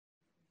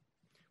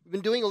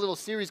We've been doing a little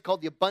series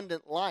called The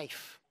Abundant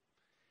Life.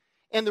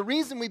 And the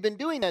reason we've been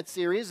doing that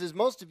series, as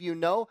most of you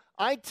know,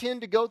 I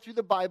tend to go through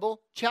the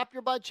Bible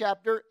chapter by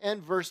chapter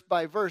and verse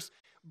by verse.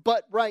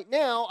 But right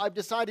now, I've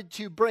decided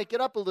to break it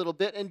up a little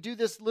bit and do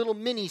this little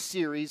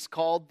mini-series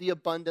called The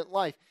Abundant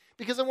Life,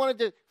 because I wanted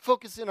to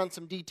focus in on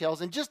some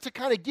details. And just to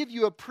kind of give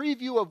you a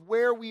preview of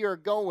where we are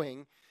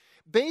going,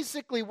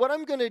 basically what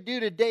I'm going to do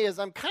today is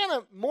I'm kind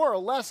of more or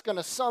less going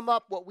to sum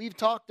up what we've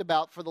talked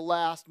about for the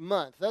last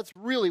month. That's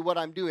really what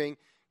I'm doing,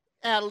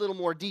 add a little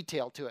more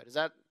detail to it. Does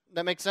that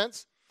make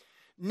sense?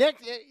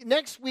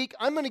 Next week,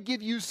 I'm going to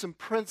give you some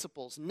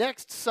principles.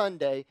 Next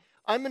Sunday,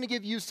 I'm going to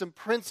give you some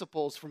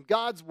principles from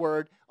God's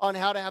Word on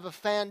how to have a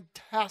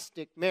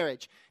fantastic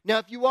marriage. Now,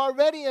 if you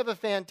already have a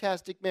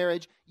fantastic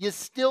marriage, you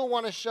still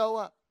want to show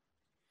up,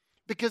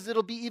 because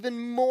it'll be even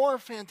more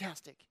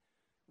fantastic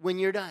when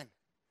you're done.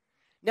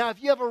 Now,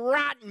 if you have a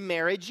rotten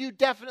marriage, you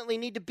definitely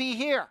need to be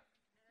here,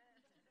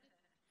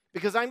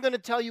 because I'm going to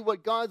tell you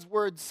what God's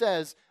Word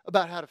says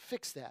about how to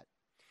fix that.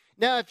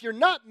 Now, if you're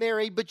not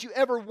married, but you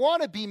ever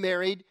want to be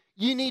married,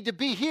 you need to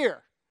be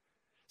here.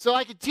 So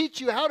I could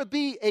teach you how to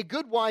be a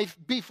good wife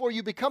before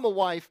you become a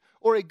wife,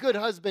 or a good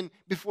husband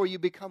before you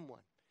become one.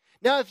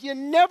 Now, if you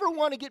never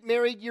want to get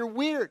married, you're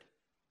weird.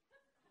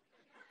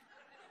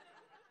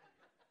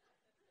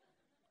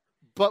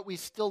 But we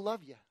still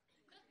love you.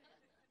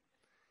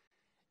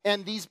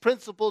 And these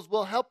principles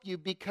will help you,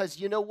 because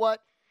you know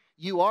what?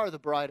 You are the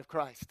bride of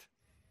Christ.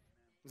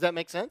 Does that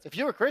make sense? If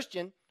you're a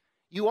Christian,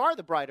 you are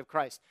the bride of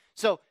Christ.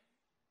 So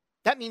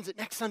that means that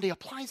next Sunday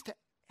applies to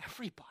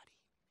everybody.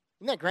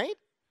 Isn't that great?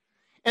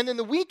 And then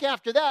the week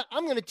after that,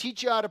 I'm going to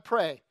teach you how to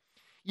pray.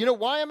 You know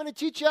why I'm going to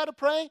teach you how to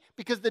pray?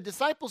 Because the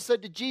disciples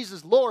said to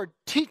Jesus, Lord,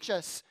 teach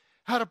us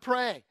how to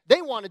pray.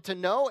 They wanted to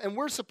know, and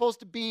we're supposed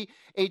to be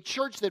a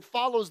church that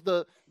follows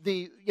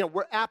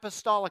we're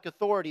apostolic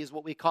authority is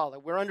what we call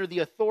it. We're under the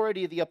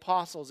authority of the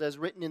apostles as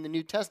written in the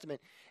New Testament.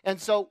 And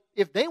so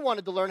if they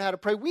wanted to learn how to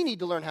pray, we need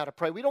to learn how to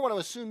pray. We don't want to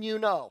assume you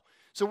know.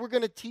 So we're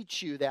going to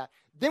teach you that.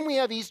 Then we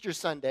have Easter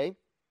Sunday,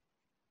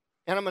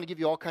 and I'm going to give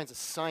you all kinds of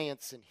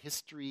science and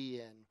history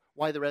and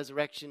why the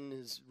resurrection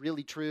is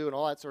really true and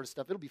all that sort of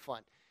stuff. It'll be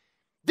fun.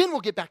 Then we'll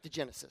get back to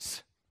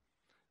Genesis.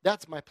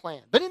 That's my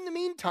plan. But in the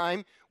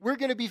meantime, we're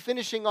going to be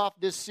finishing off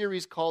this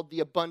series called The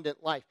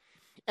Abundant Life.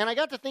 And I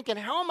got to thinking,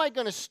 how am I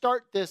going to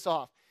start this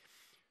off?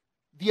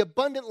 The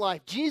abundant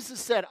life. Jesus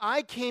said,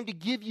 I came to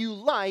give you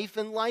life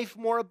and life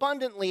more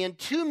abundantly. And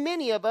too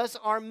many of us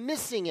are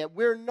missing it.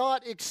 We're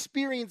not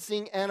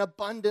experiencing an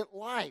abundant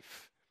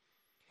life.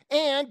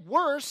 And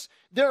worse,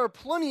 there are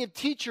plenty of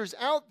teachers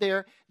out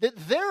there that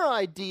their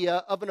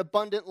idea of an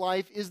abundant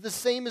life is the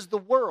same as the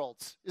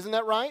world's. Isn't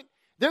that right?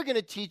 They're going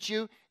to teach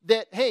you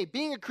that, hey,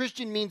 being a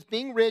Christian means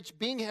being rich,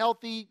 being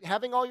healthy,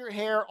 having all your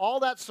hair, all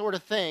that sort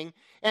of thing.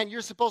 And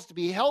you're supposed to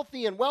be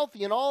healthy and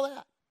wealthy and all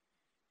that.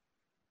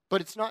 But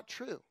it's not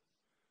true.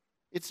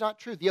 It's not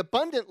true. The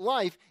abundant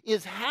life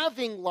is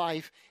having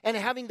life and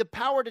having the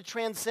power to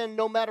transcend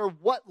no matter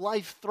what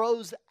life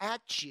throws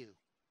at you.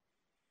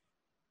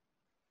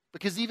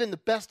 Because even the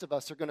best of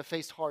us are going to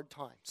face hard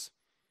times.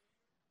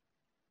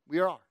 We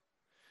are.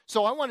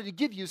 So I wanted to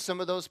give you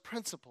some of those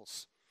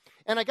principles.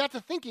 And I got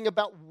to thinking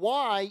about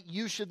why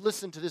you should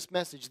listen to this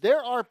message.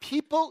 There are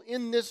people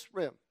in this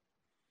room.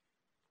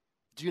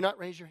 Do not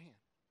raise your hand.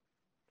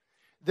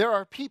 There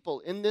are people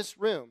in this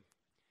room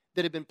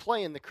that have been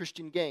playing the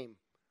Christian game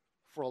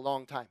for a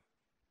long time.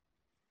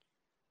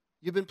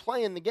 You've been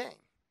playing the game,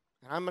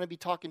 and I'm going to be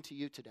talking to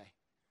you today.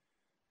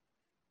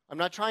 I'm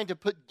not trying to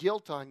put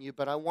guilt on you,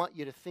 but I want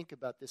you to think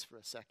about this for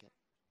a second.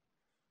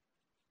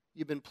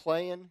 You've been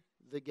playing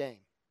the game.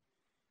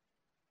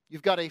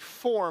 You've got a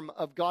form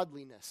of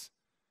godliness,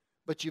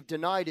 but you've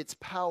denied its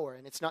power,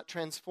 and it's not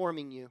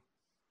transforming you,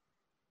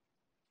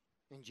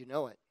 and you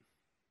know it.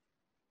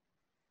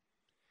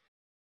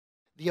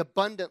 The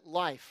abundant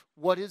life,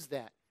 what is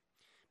that?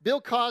 Bill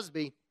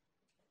Cosby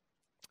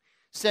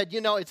said,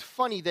 it's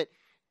funny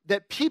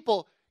that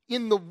people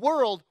in the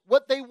world,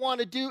 what they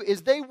want to do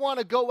is they want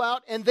to go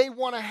out and they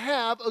want to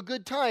have a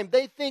good time.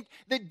 They think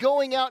that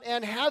going out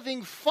and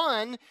having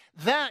fun,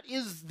 that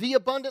is the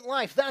abundant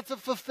life. That's a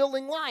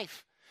fulfilling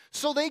life.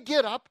 So they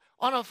get up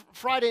on a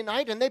Friday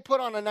night and they put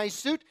on a nice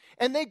suit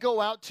and they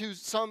go out to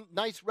some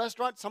nice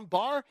restaurant, some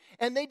bar,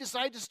 and they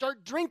decide to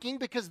start drinking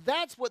because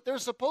that's what they're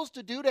supposed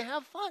to do to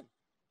have fun.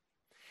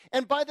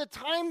 And by the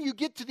time you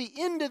get to the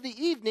end of the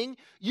evening,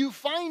 you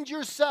find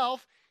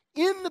yourself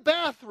in the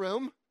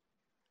bathroom,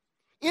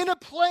 in a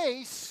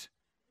place,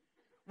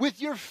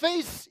 with your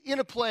face in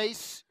a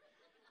place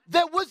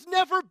that was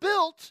never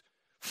built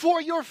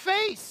for your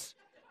face.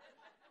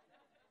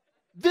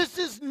 This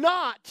is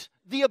not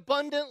the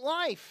abundant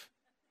life.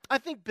 I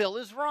think Bill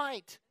is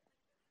right.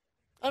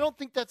 I don't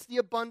think that's the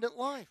abundant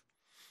life.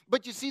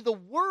 But you see, the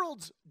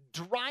world's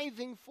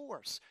driving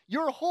force,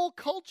 your whole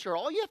culture,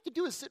 all you have to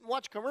do is sit and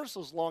watch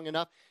commercials long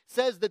enough,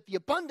 says that the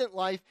abundant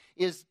life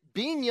is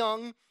being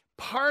young,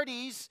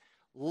 parties,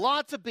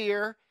 lots of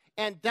beer,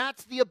 and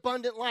that's the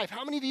abundant life.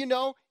 How many of you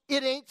know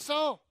it ain't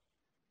so?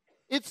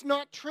 It's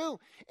not true.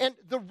 And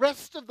the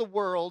rest of the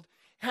world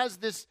has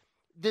this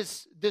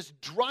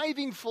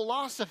driving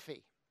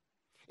philosophy.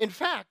 In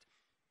fact,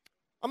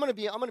 I'm going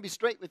to be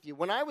straight with you.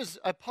 When I was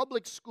a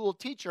public school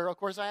teacher, of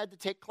course, I had to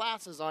take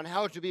classes on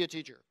how to be a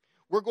teacher.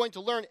 We're going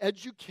to learn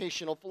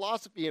educational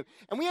philosophy.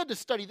 And we had to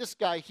study this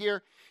guy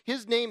here.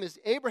 His name is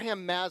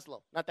Abraham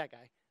Maslow. Not that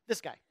guy,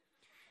 this guy.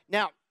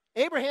 Now,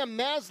 Abraham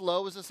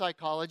Maslow was a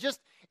psychologist,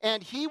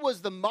 and he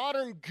was the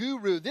modern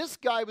guru. This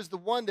guy was the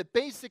one that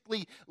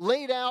basically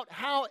laid out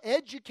how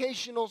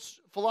educational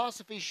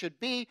philosophy should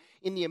be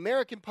in the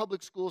American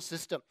public school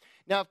system.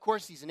 Now, of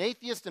course, he's an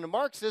atheist and a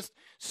Marxist,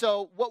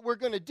 so what we're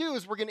going to do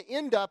is we're going to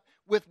end up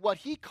with what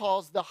he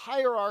calls the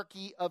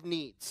hierarchy of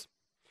needs.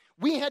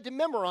 We had to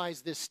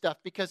memorize this stuff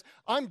because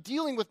I'm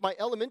dealing with my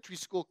elementary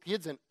school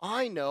kids, and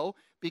I know,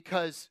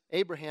 because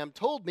Abraham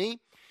told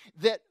me,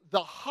 that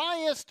the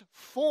highest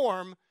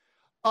form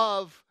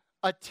of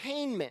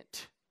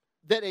attainment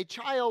that a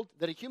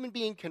human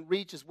being can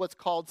reach is what's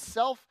called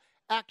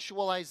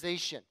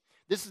self-actualization.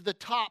 This is the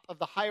top of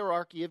the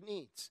hierarchy of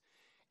needs.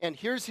 And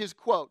here's his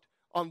quote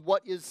on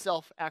what is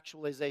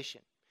self-actualization.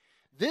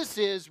 This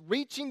is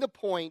reaching the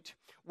point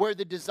where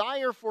the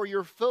desire for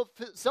your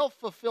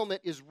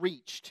self-fulfillment is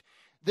reached.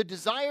 The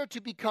desire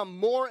to become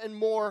more and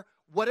more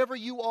whatever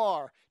you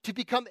are, to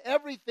become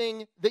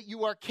everything that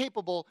you are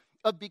capable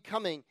of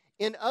becoming.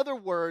 In other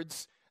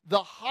words,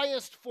 the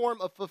highest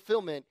form of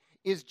fulfillment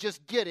is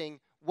just getting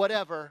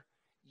whatever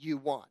you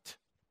want.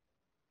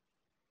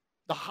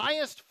 The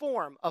highest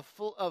form of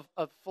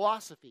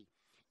philosophy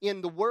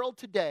in the world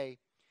today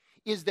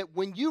is that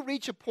when you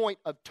reach a point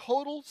of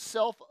total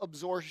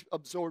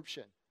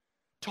self-absorption,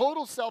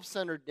 total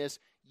self-centeredness,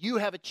 you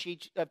have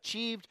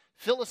achieved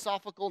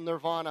philosophical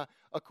nirvana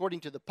according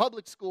to the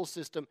public school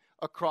system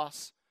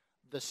across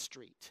the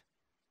street.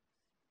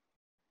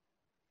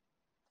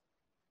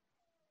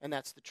 And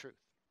that's the truth.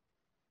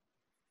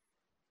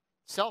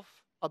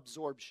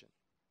 Self-absorption.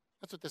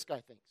 That's what this guy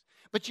thinks.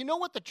 But you know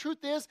what the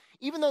truth is?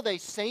 Even though they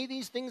say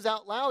these things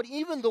out loud,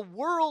 even the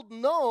world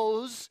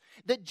knows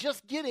that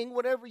just getting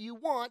whatever you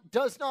want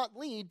does not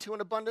lead to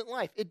an abundant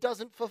life. It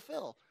doesn't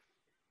fulfill.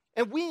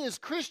 And we as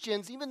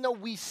Christians, even though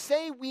we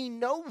say we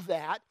know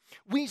that,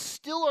 we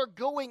still are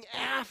going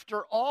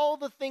after all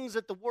the things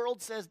that the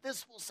world says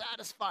this will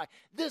satisfy,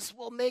 this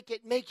will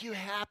make you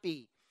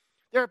happy.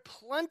 There are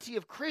plenty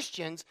of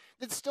Christians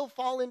that still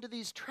fall into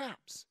these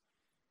traps.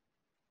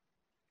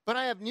 But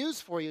I have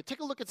news for you. Take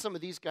a look at some of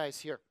these guys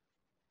here.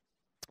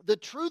 The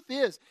truth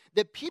is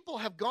that people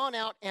have gone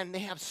out and they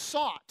have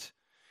sought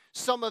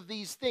some of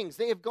these things.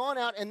 They have gone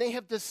out and they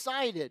have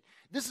decided.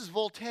 This is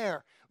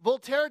Voltaire.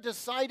 Voltaire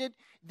decided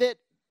that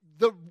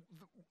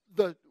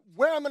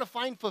where I'm going to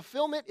find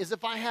fulfillment is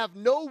if I have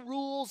no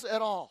rules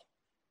at all.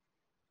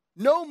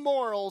 No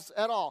morals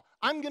at all.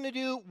 I'm going to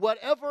do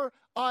whatever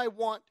I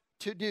want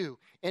to do.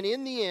 And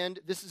in the end,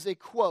 this is a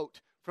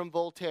quote from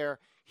Voltaire.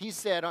 He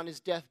said on his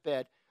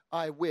deathbed,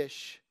 "I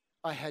wish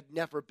I had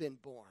never been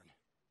born."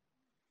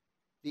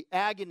 The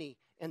agony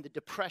and the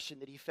depression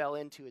that he fell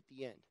into at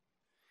the end.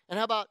 And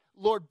how about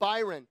Lord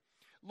Byron?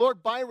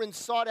 Lord Byron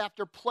sought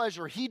after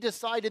pleasure. He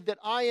decided that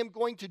I am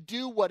going to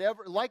do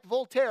whatever, like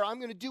Voltaire, I'm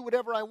going to do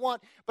whatever I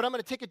want, but I'm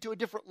going to take it to a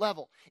different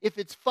level. If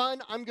it's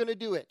fun, I'm going to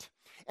do it.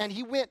 And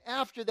he went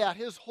after that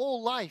his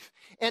whole life.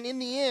 And in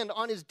the end,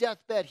 on his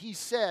deathbed, he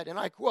said, and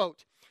I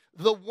quote,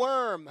 "The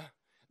worm,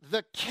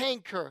 the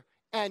canker,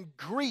 and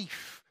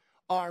grief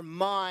are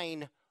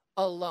mine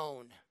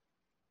alone."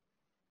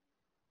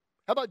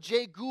 How about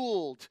Jay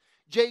Gould?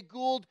 Jay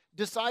Gould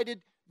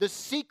decided the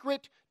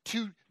secret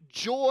to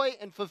joy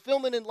and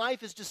fulfillment in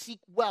life is to seek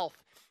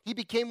wealth. He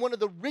became one of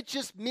the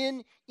richest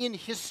men in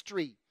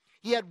history.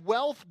 He had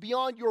wealth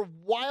beyond your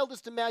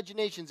wildest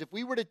imaginations. If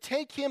we were to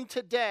take him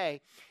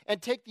today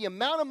and take the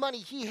amount of money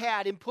he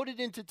had and put it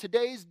into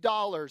today's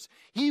dollars,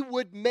 he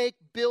would make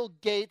Bill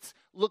Gates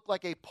look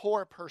like a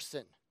poor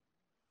person.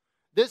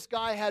 This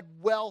guy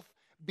had wealth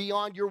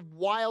beyond your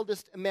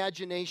wildest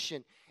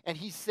imagination. And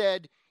he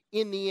said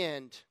in the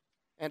end,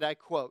 and I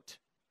quote,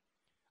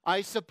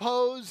 "I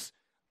suppose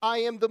I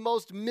am the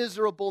most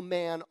miserable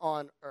man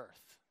on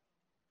earth."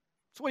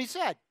 That's what he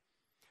said.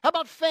 How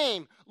about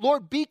fame?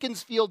 Lord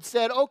Beaconsfield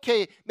said,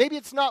 okay, maybe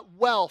it's not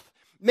wealth,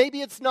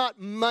 maybe it's not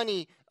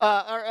money,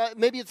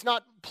 maybe it's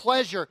not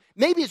pleasure,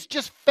 maybe it's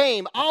just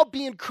fame. I'll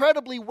be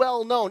incredibly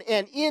well known.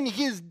 And in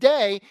his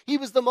day, he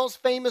was the most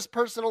famous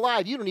person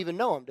alive. You don't even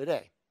know him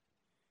today.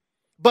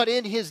 But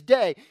in his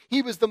day,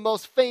 he was the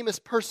most famous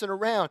person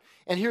around.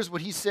 And here's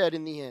what he said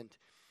in the end.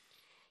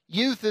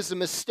 "Youth is a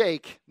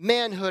mistake,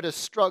 manhood a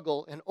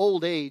struggle, and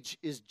old age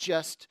is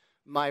just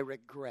my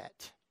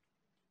regret."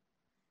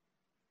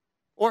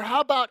 Or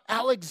how about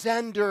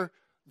Alexander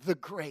the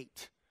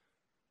Great?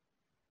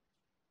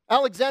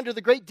 Alexander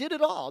the Great did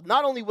it all.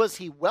 Not only was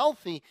he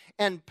wealthy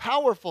and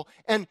powerful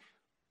and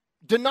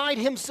denied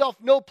himself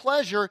no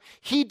pleasure,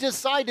 he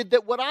decided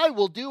that what I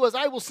will do is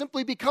I will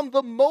simply become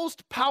the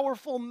most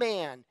powerful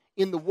man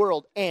in the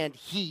world. And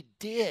he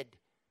did.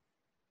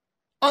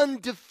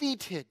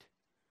 Undefeated.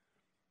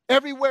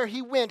 Everywhere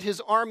he went, his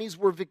armies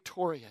were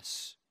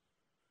victorious.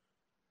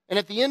 And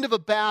at the end of a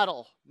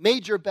battle,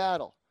 major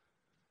battle,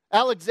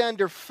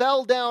 Alexander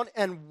fell down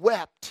and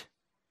wept,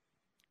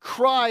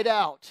 cried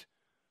out,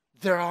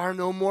 "There are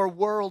no more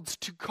worlds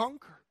to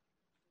conquer."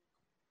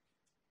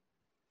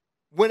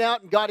 Went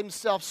out and got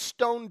himself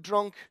stone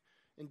drunk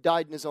and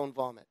died in his own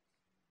vomit.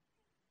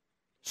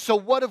 So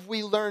what have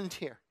we learned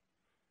here?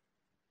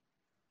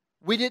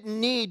 We didn't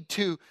need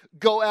to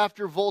go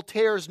after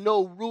Voltaire's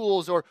no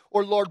rules or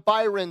Lord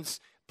Byron's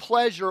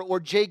pleasure or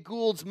Jay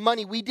Gould's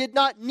money. We did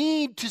not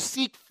need to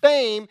seek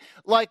fame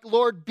like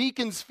Lord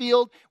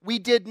Beaconsfield. We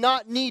did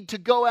not need to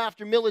go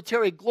after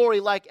military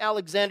glory like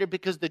Alexander,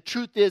 because the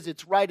truth is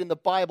it's right in the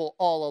Bible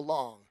all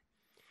along.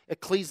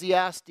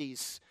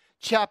 Ecclesiastes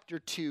chapter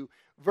 2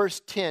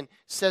 verse 10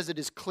 says it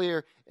as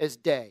clear as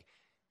day.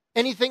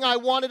 Anything I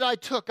wanted, I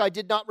took. I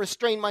did not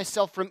restrain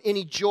myself from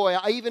any joy.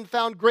 I even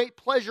found great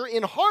pleasure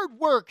in hard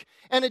work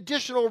and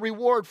additional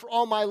reward for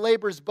all my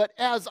labors. But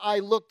as I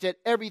looked at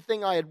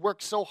everything I had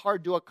worked so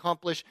hard to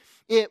accomplish,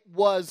 it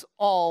was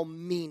all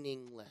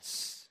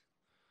meaningless.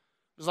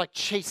 It was like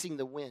chasing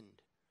the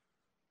wind.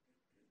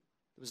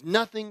 There was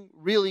nothing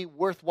really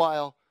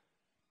worthwhile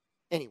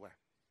anywhere.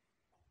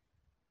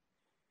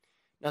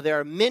 Now, there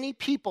are many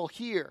people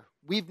here.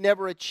 We've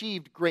never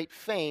achieved great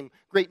fame,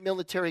 great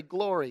military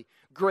glory,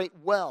 great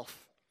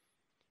wealth.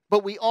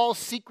 But we all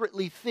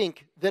secretly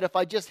think that if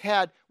I just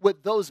had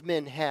what those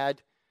men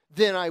had,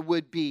 then I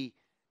would be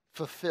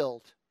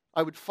fulfilled.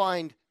 I would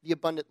find the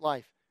abundant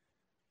life.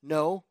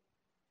 No,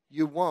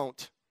 you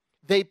won't.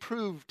 They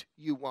proved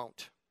you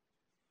won't.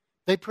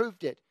 They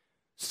proved it.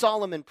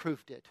 Solomon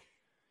proved it.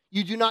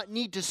 You do not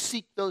need to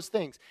seek those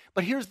things.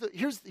 But here's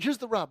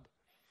the rub.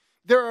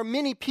 There are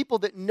many people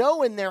that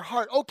know in their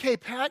heart, okay,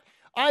 Pat,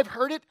 I've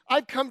heard it.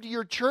 I've come to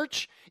your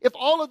church. If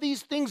all of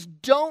these things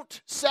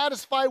don't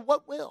satisfy,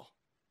 what will?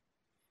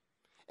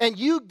 And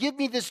you give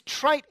me this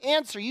trite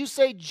answer. You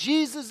say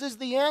Jesus is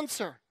the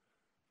answer.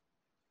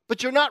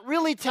 But you're not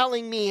really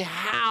telling me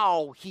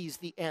how he's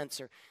the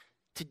answer.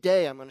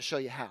 Today, I'm going to show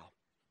you how.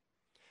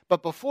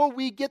 But before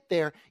we get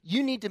there,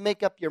 you need to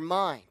make up your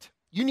mind.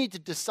 You need to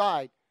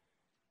decide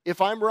if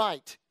I'm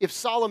right, if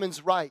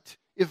Solomon's right,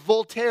 if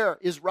Voltaire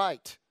is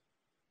right.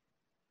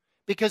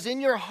 Because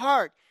in your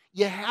heart,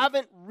 you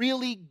haven't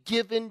really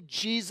given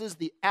Jesus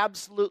the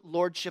absolute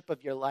lordship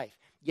of your life.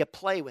 You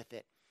play with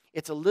it.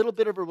 It's a little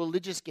bit of a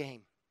religious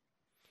game.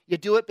 You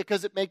do it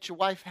because it makes your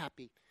wife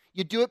happy.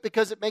 You do it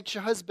because it makes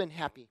your husband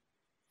happy.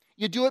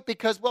 You do it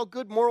because, well,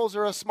 good morals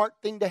are a smart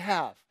thing to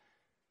have.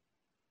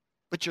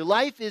 But your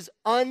life is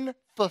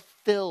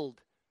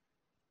unfulfilled.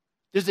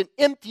 There's an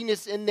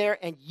emptiness in there,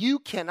 and you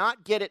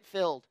cannot get it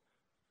filled.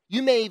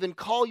 You may even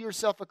call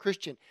yourself a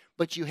Christian,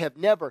 but you have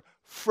never,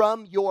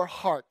 from your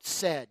heart,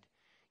 said,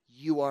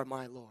 "You are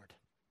my Lord."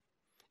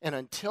 And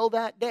until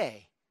that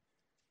day,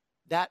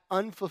 that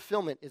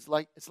unfulfillment is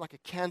like a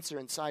cancer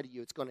inside of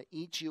you. It's going to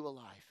eat you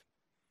alive.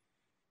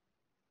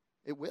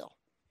 It will.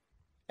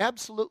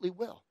 Absolutely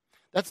will.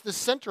 That's the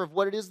center of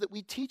what it is that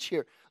we teach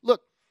here.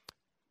 Look,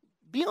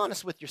 be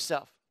honest with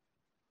yourself.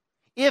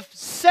 If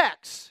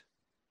sex,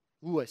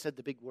 I said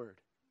the big word.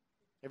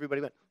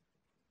 Everybody went,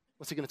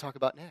 what's he going to talk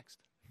about next?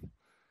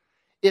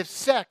 If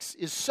sex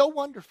is so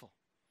wonderful,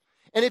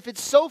 and if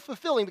it's so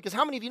fulfilling, because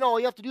how many of you know all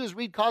you have to do is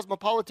read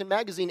Cosmopolitan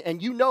magazine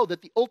and you know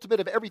that the ultimate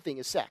of everything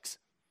is sex,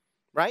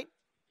 right?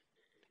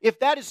 If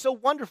that is so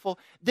wonderful,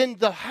 then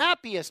the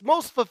happiest,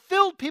 most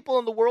fulfilled people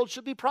in the world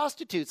should be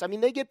prostitutes. I mean,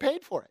 they get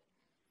paid for it.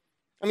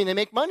 I mean, they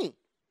make money,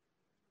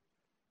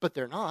 but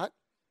they're not.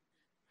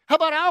 How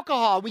about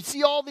alcohol? We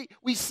see all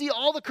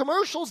the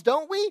commercials,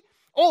 don't we?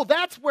 Oh,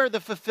 that's where the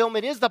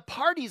fulfillment is, the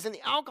parties and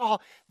the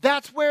alcohol.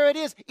 That's where it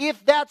is.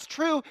 If that's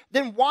true,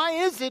 then why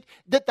is it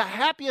that the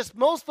happiest,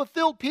 most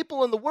fulfilled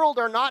people in the world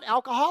are not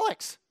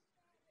alcoholics?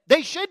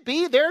 They should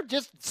be. They're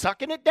just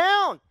sucking it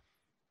down.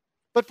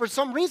 But for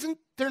some reason,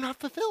 they're not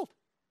fulfilled.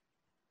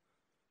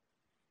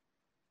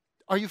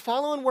 Are you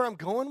following where I'm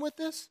going with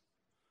this?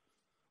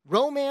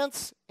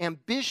 Romance,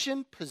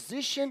 ambition,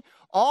 position,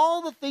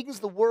 all the things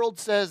the world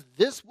says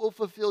this will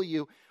fulfill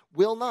you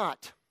will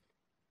not.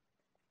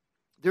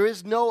 There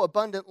is no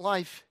abundant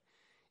life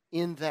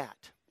in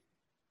that.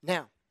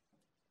 Now,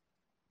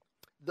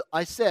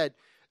 I said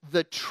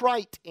the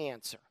trite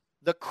answer,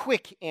 the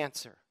quick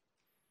answer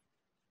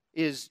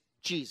is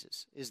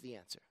Jesus is the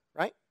answer,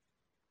 right?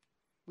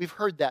 We've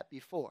heard that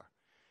before.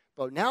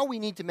 But now we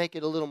need to make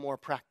it a little more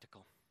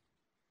practical.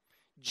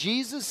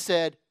 Jesus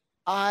said,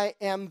 I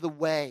am the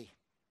way.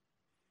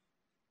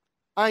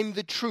 I'm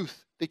the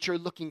truth that you're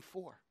looking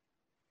for.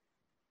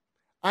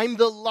 I'm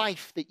the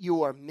life that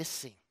you are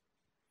missing.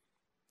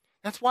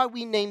 That's why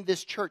we named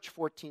this church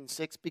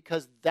 14:6,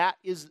 because that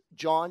is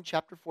John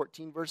chapter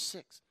 14, verse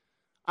 6.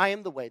 I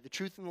am the way, the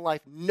truth, and the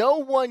life. No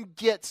one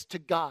gets to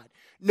God.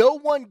 No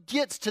one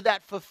gets to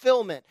that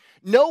fulfillment.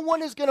 No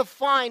one is going to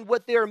find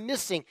what they're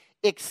missing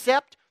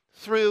except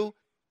through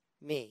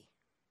me.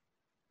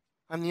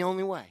 I'm the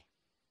only way.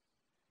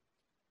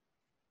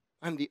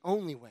 I'm the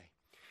only way.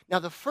 Now,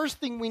 the first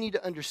thing we need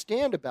to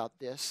understand about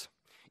this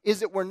is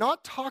that we're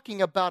not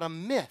talking about a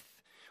myth.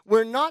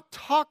 We're not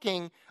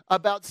talking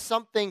about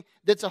something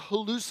that's a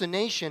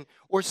hallucination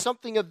or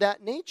something of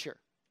that nature.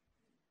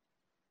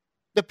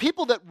 The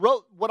people that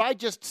wrote what I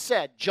just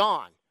said,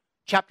 John,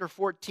 chapter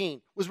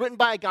 14, was written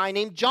by a guy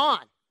named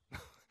John.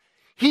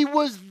 He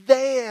was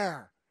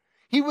there.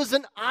 He was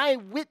an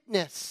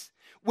eyewitness.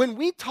 When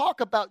we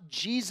talk about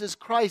Jesus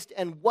Christ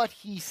and what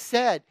he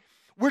said,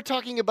 we're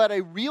talking about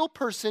a real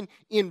person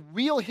in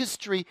real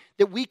history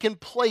that we can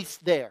place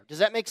there. Does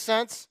that make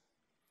sense?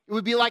 It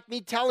would be like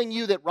me telling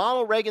you that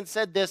Ronald Reagan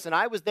said this and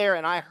I was there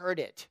and I heard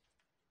it.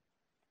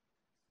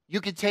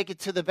 You could take it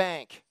to the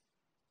bank.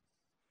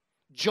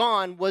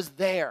 John was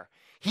there.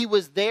 He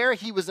was there.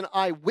 He was an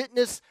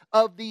eyewitness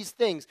of these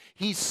things.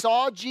 He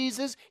saw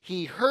Jesus.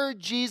 He heard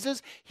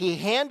Jesus. He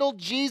handled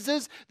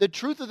Jesus. The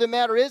truth of the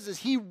matter is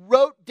he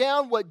wrote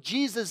down what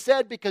Jesus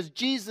said because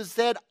Jesus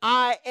said,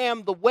 I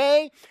am the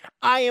way.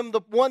 I am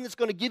the one that's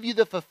going to give you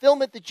the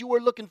fulfillment that you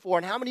were looking for.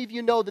 And how many of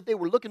you know that they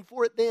were looking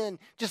for it then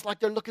just like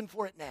they're looking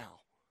for it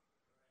now?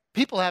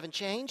 People haven't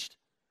changed.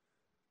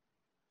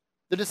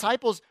 The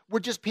disciples were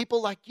just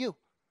people like you,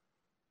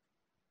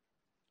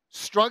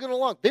 struggling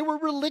along. They were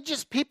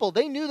religious people.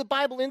 They knew the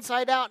Bible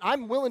inside out.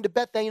 I'm willing to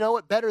bet they know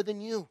it better than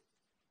you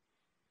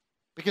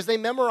because they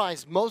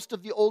memorized most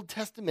of the Old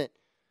Testament.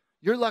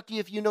 You're lucky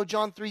if you know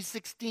John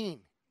 3:16.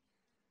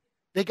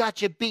 They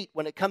got you beat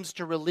when it comes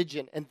to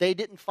religion, and they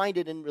didn't find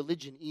it in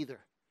religion either.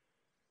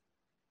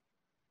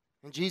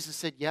 And Jesus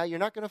said, yeah, you're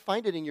not going to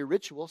find it in your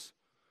rituals.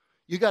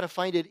 You got to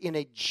find it in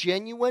a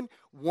genuine,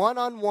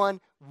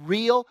 one-on-one,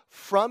 real,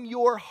 from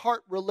your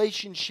heart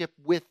relationship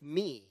with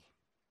me.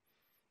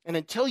 And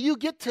until you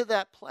get to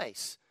that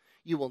place,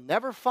 you will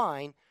never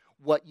find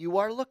what you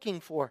are looking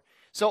for.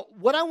 So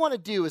what I want to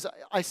do is,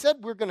 I said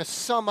we're going to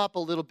sum up a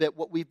little bit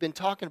what we've been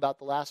talking about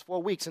the last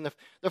 4 weeks. And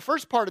the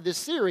first part of this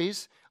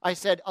series, I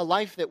said a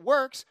life that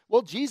works.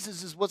 Well,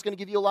 Jesus is what's going to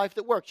give you a life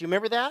that works. You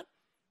remember that?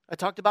 I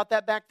talked about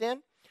that back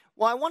then.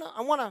 Well, I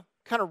want to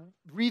kind of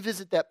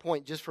revisit that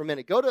point just for a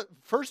minute. Go to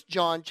 1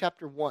 John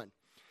chapter 1.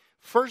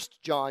 1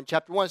 John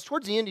chapter 1. It's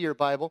towards the end of your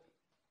Bible.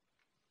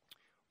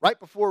 Right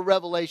before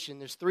Revelation,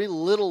 there's 3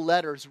 little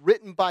letters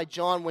written by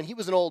John when he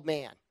was an old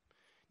man.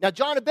 Now,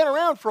 John had been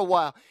around for a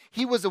while.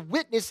 He was a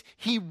witness.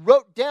 He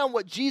wrote down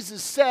what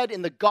Jesus said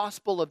in the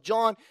Gospel of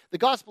John. The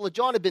Gospel of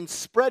John had been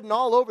spreading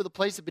all over the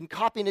place, had been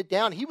copying it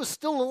down. He was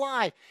still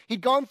alive.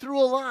 He'd gone through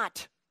a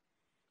lot.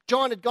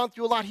 John had gone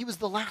through a lot. He was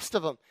the last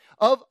of them.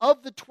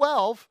 Of the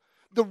 12,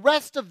 the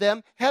rest of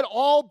them had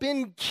all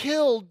been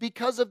killed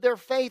because of their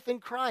faith in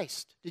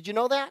Christ. Did you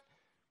know that?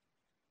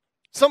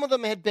 Some of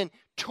them had been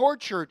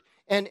tortured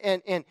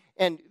and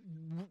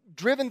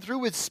driven through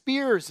with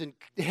spears and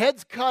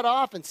heads cut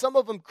off, and some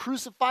of them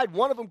crucified,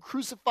 one of them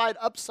crucified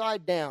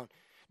upside down.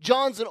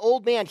 John's an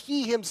old man.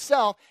 He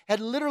himself had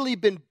literally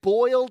been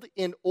boiled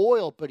in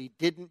oil, but he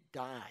didn't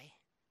die.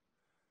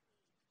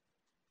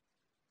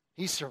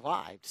 He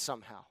survived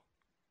somehow.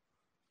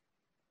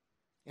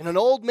 And an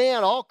old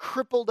man all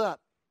crippled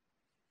up.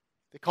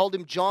 They called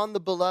him John the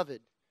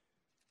Beloved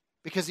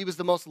because he was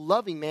the most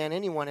loving man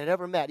anyone had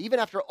ever met. Even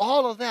after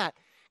all of that,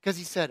 because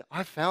he said,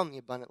 I found the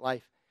abundant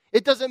life.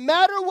 It doesn't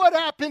matter what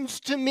happens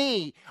to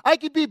me. I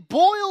could be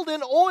boiled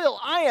in oil.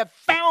 I have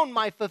found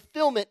my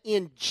fulfillment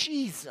in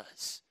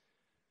Jesus.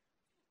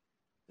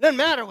 It doesn't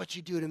matter what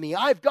you do to me.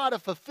 I've got a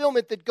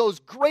fulfillment that goes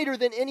greater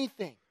than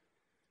anything.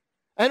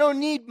 I don't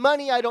need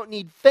money. I don't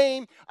need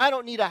fame. I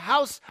don't need a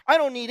house. I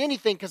don't need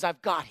anything because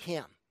I've got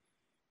him.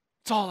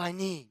 It's all I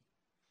need.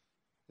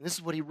 And this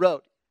is what he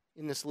wrote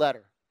in this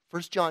letter.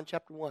 1 John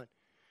chapter 1,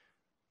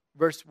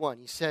 verse 1.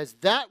 He says,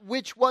 that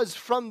which was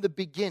from the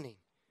beginning,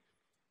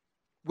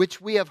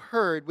 which we have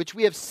heard, which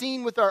we have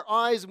seen with our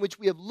eyes, and which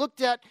we have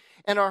looked at,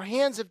 and our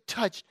hands have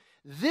touched,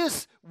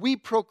 this we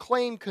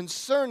proclaim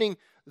concerning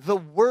the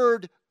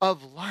word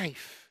of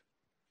life.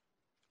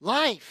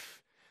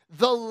 Life.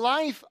 The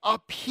life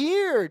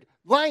appeared.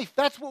 Life,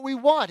 that's what we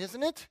want,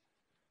 isn't it?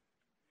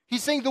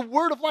 He's saying the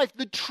word of life,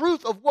 the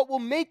truth of what will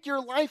make your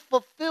life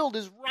fulfilled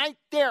is right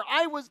there.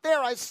 I was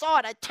there. I saw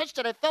it. I touched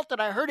it. I felt it.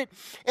 I heard it.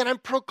 And I'm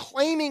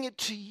proclaiming it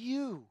to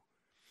you.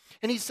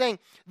 And he's saying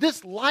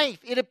this life,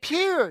 it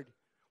appeared.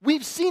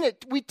 We've seen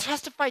it. We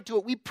testified to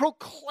it. We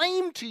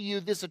proclaimed to you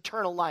this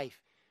eternal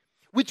life,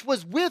 which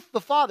was with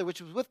the Father,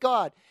 which was with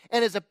God,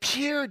 and has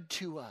appeared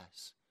to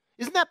us.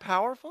 Isn't that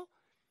powerful?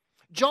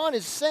 John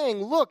is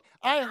saying, look,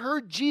 I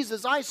heard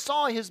Jesus. I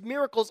saw his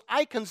miracles.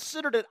 I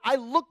considered it. I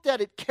looked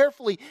at it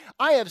carefully.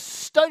 I have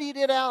studied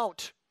it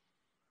out.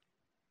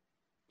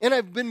 And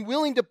I've been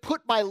willing to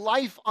put my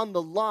life on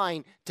the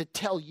line to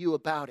tell you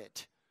about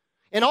it.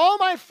 And all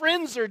my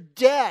friends are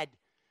dead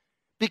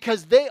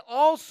because they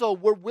also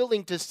were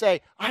willing to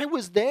say, I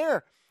was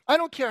there. I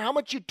don't care how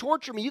much you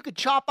torture me. You could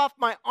chop off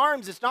my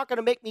arms. It's not going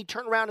to make me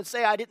turn around and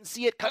say I didn't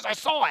see it because I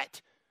saw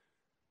it.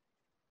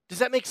 Does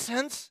that make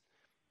sense?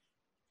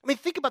 I mean,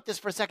 think about this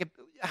for a second.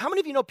 How many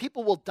of you know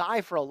people will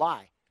die for a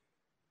lie?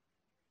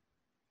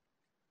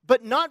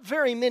 But not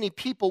very many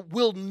people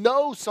will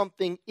know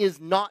something is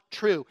not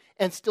true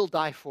and still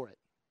die for it.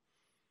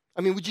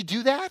 I mean, would you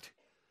do that?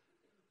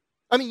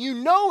 I mean, you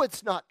know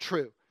it's not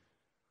true.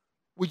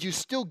 would you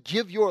still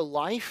give your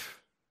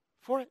life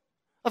for it?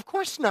 Of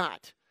course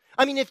not.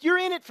 I mean, if you're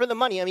in it for the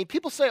money, I mean,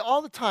 people say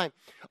all the time,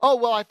 oh,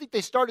 well, I think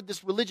they started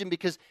this religion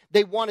because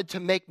they wanted to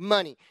make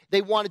money.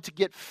 They wanted to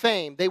get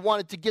fame. They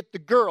wanted to get the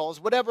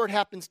girls, whatever it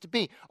happens to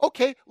be.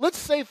 Okay, let's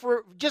say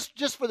for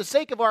just for the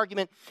sake of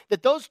argument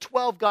that those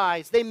 12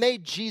 guys, they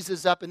made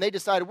Jesus up and they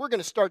decided we're going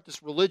to start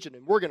this religion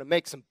and we're going to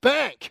make some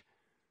bank.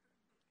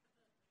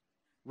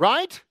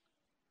 Right?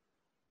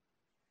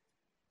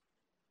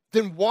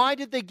 Then why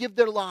did they give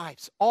their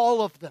lives?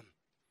 All of them.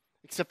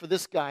 Except for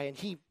this guy, and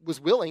he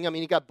was willing. I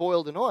mean, he got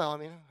boiled in oil. I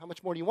mean, how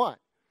much more do you want?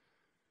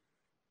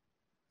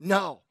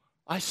 No,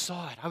 I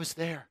saw it. I was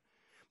there.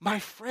 My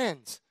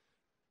friends,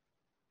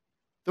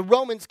 the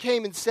Romans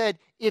came and said,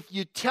 if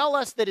you tell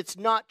us that it's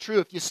not true,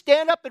 if you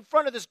stand up in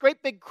front of this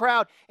great big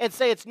crowd and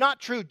say it's not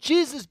true,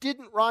 Jesus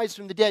didn't rise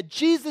from the dead,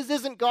 Jesus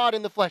isn't God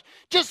in the flesh,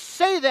 just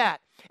say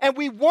that, and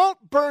we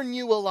won't burn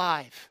you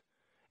alive.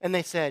 And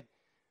they said,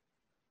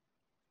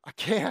 I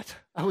can't.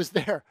 I was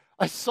there.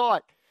 I saw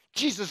it.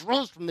 Jesus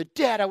rose from the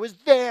dead. I was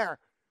there.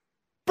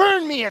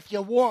 Burn me if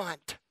you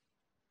want.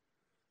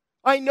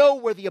 I know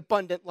where the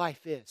abundant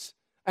life is,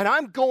 and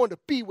I'm going to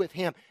be with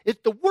him.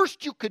 It's the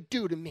worst you could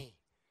do to me.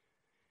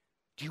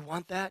 Do you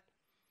want that?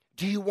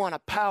 Do you want a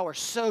power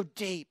so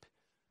deep,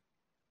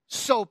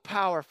 so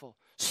powerful,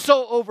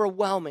 so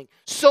overwhelming,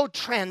 so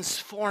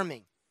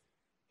transforming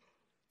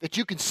that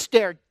you can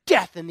stare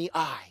death in the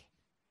eye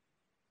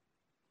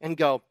and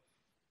go,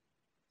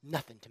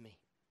 nothing to me.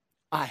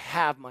 I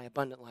have my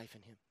abundant life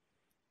in him.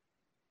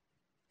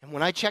 And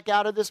when I check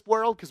out of this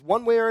world, because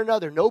one way or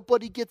another,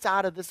 nobody gets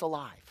out of this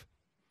alive,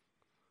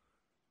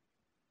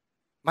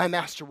 my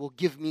master will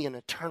give me an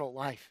eternal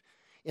life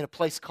in a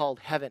place called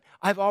heaven.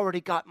 I've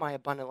already got my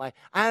abundant life.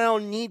 I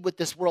don't need what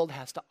this world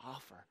has to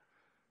offer.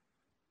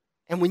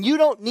 And when you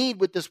don't need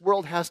what this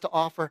world has to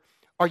offer,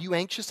 are you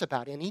anxious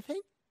about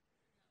anything?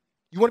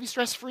 You want to be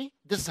stress-free?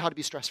 This is how to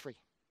be stress-free.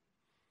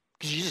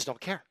 Because you just don't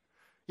care.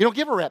 You don't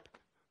give a rip.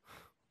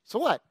 So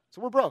what?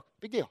 So we're broke.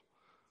 Big deal.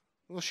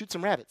 We'll shoot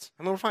some rabbits.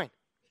 I mean, we're fine.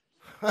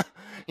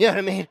 You know what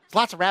I mean? There's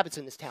lots of rabbits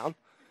in this town.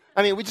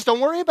 I mean, we just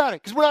don't worry about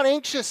it because we're not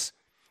anxious.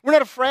 We're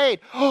not afraid.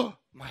 Oh,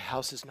 my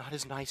house is not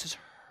as nice as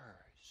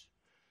hers.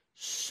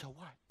 So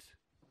what?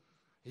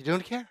 You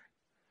don't care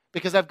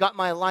because I've got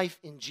my life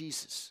in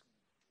Jesus.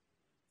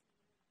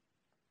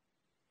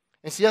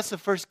 And see, that's the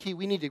first key.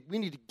 We need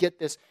to get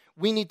this.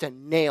 We need to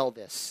nail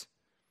this.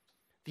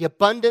 The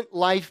abundant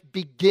life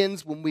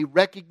begins when we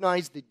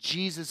recognize that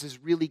Jesus is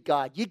really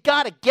God. You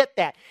got to get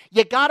that.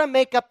 You got to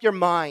make up your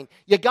mind.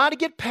 You got to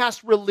get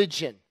past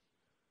religion.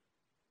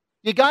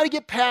 You got to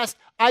get past,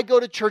 I go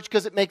to church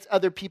because it makes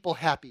other people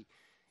happy.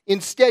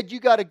 Instead, you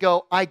got to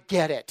go, I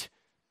get it.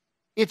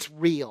 It's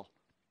real.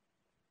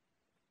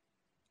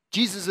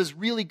 Jesus is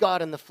really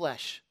God in the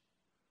flesh.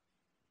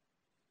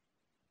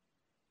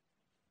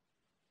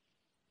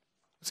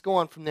 Let's go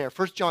on from there.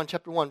 1 John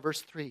chapter 1,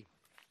 verse 3.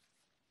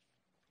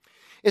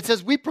 It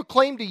says, we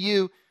proclaim to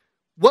you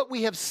what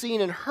we have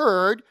seen and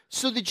heard,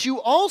 so that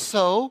you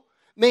also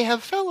may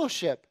have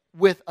fellowship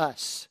with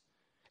us.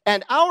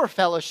 And our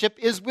fellowship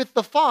is with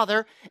the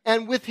Father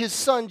and with his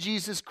Son,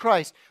 Jesus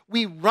Christ.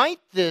 We write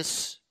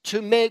this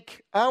to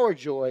make our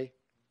joy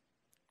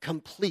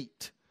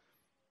complete.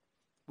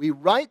 We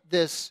write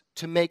this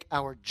to make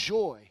our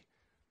joy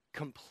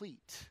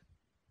complete.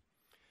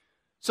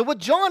 So what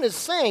John is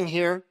saying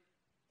here,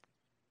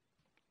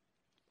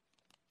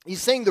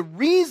 he's saying the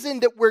reason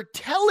that we're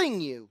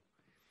telling you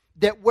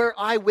that we're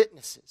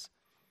eyewitnesses,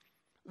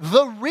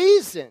 the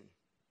reason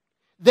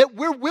that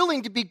we're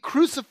willing to be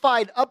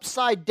crucified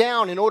upside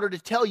down in order to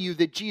tell you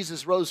that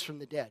Jesus rose from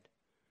the dead,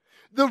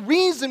 the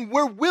reason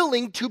we're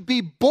willing to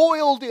be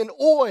boiled in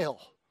oil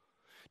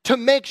to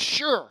make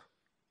sure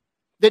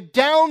that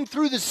down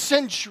through the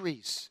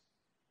centuries,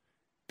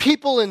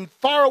 people in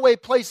faraway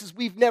places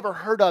we've never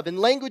heard of, in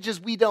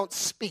languages we don't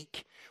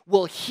speak,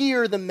 will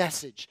hear the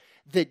message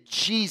that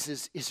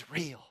Jesus is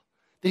real,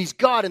 that he's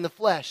God in the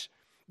flesh,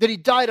 that he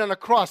died on a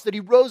cross, that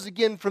he rose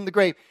again from the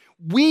grave.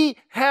 We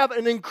have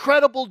an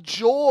incredible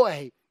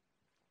joy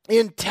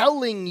in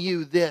telling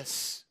you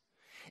this.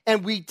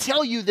 And we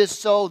tell you this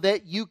so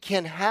that you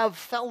can have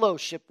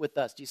fellowship with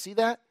us. Do you see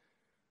that?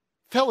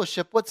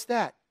 Fellowship, what's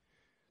that?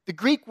 The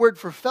Greek word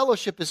for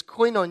fellowship is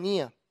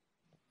koinonia.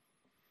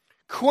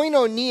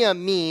 Koinonia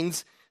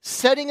means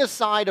setting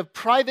aside of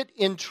private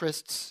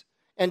interests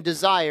and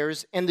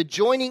desires and the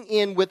joining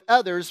in with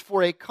others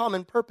for a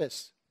common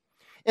purpose.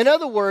 In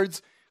other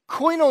words,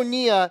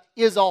 koinonia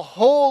is a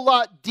whole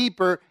lot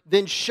deeper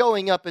than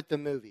showing up at the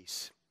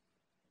movies.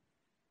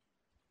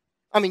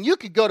 I mean, you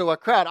could go to a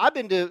crowd. I've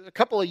been to a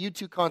couple of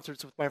U2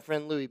 concerts with my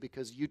friend Louie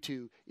because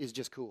U2 is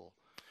just cool.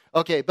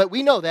 Okay, but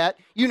we know that.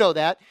 You know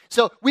that.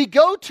 So we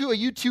go to a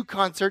U2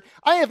 concert.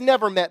 I have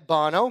never met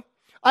Bono.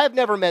 I have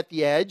never met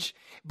The Edge.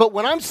 But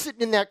when I'm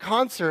sitting in that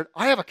concert,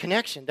 I have a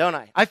connection, don't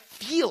I? I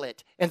feel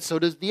it. And so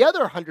does the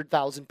other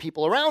 100,000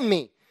 people around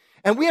me.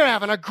 And we are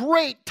having a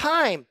great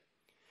time.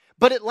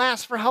 But it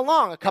lasts for how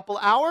long? A couple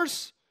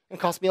hours? And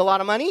costs me a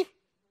lot of money?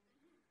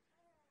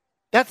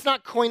 That's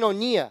not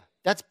koinonia.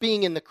 That's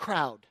being in the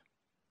crowd. Do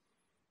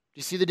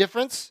you see the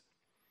difference?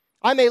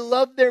 I may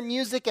love their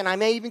music and I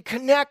may even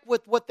connect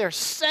with what they're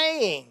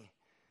saying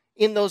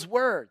in those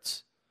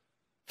words.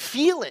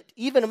 Feel it,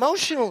 even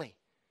emotionally.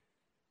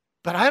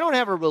 But I don't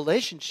have a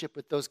relationship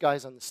with those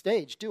guys on the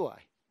stage, do I?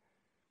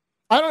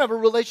 I don't have a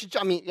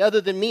relationship,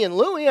 other than me and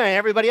Louie and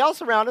everybody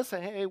else around us.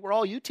 Hey, we're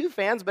all U2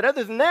 fans, but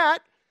other than that,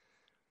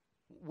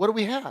 what do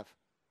we have?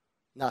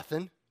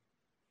 Nothing.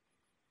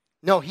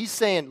 No, he's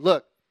saying,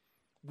 look,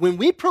 when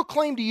we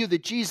proclaim to you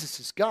that Jesus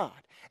is God,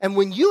 and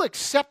when you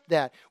accept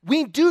that,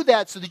 we do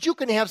that so that you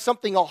can have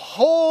something a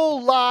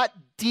whole lot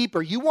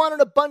deeper. You want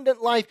an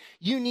abundant life,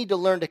 you need to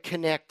learn to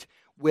connect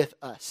with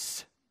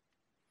us.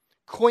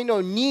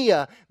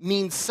 Koinonia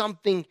means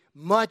something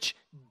much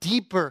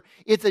deeper.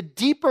 It's a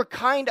deeper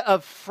kind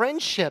of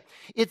friendship.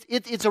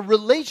 It's a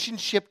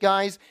relationship,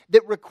 guys,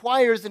 that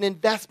requires an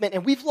investment,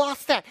 and we've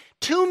lost that.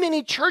 Too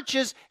many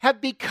churches have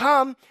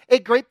become a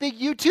great big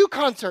U2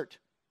 concert.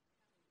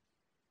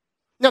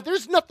 Now,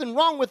 there's nothing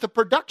wrong with the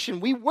production.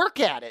 We work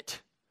at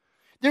it.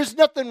 There's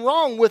nothing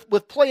wrong with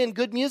playing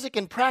good music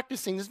and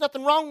practicing. There's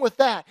nothing wrong with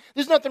that.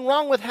 There's nothing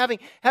wrong with having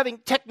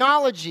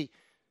technology.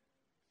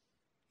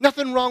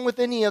 Nothing wrong with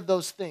any of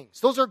those things.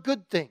 Those are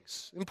good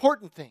things,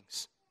 important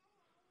things.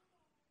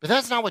 But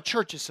that's not what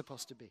church is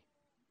supposed to be.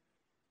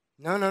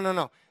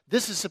 No.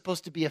 This is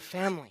supposed to be a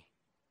family.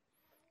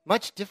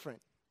 Much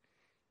different.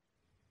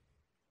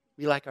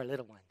 We like our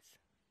little ones.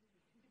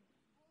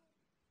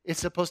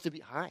 It's supposed to be,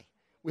 hi.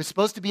 We're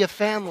supposed to be a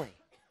family.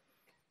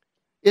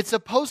 It's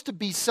supposed to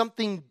be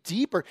something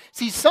deeper.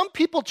 See, some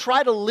people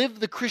try to live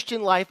the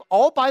Christian life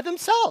all by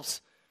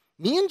themselves.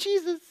 Me and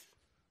Jesus.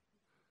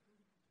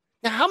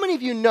 Now, how many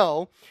of you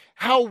know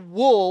how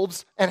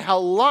wolves and how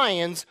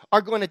lions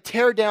are going to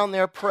tear down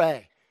their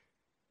prey?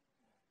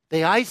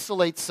 They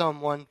isolate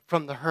someone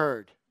from the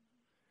herd.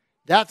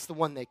 That's the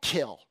one they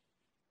kill.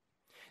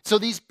 So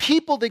these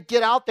people that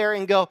get out there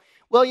and go,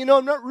 well,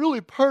 I'm not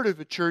really part of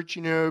a church,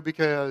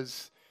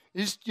 because I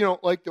just,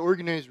 don't like the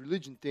organized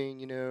religion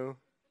thing,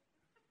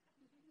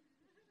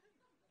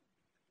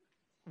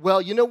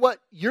 Well, you know what?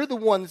 You're the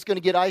one that's going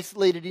to get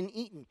isolated and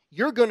eaten.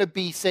 You're going to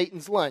be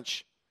Satan's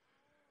lunch,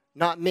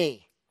 not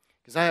me.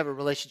 Because I have a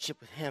relationship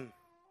with him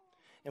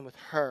and with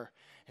her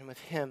and with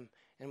him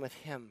and with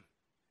him.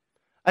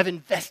 I've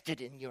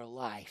invested in your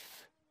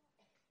life.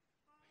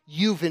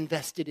 You've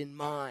invested in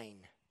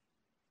mine.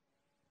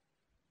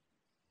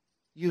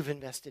 You've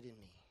invested in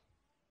me.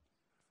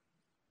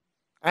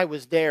 I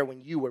was there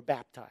when you were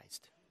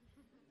baptized.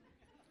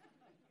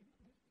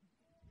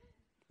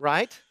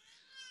 Right?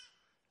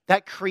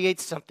 That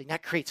creates something.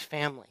 That creates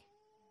family.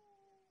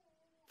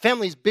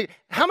 Family's big.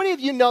 How many of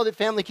you know that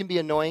family can be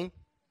annoying?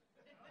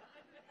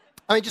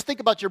 Just think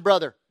about your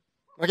brother,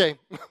 okay,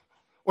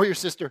 or your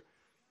sister,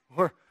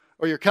 or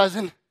your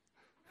cousin.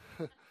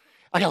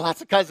 I got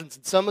lots of cousins,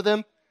 and some of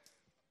them,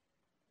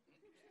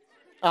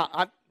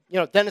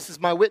 Dennis is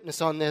my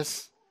witness on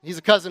this. He's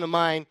a cousin of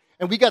mine,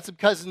 and we got some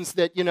cousins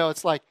that,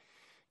 it's like,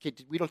 okay,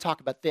 we don't talk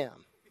about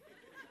them.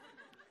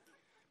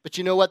 But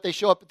you know what? They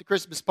show up at the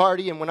Christmas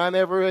party, and when I'm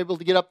ever able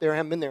to get up there, I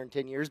haven't been there in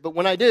 10 years, but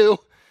when I do,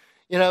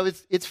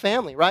 it's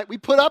family, right? We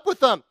put up with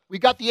them. We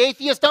got the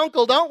atheist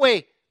uncle, don't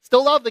we?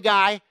 Still love the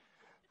guy.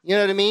 You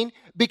know what I mean?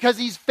 Because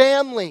he's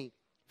family.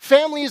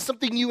 Family is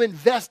something you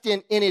invest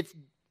in, and it's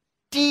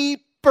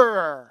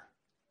deeper.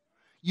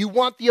 You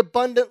want the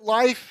abundant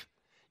life?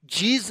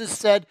 Jesus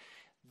said,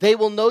 they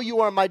will know you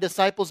are my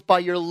disciples by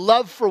your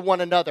love for one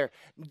another.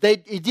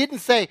 He didn't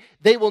say,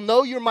 they will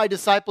know you're my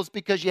disciples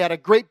because you had a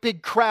great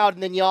big crowd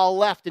and then you all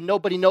left and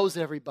nobody knows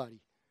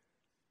everybody.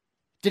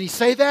 Did he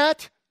say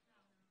that?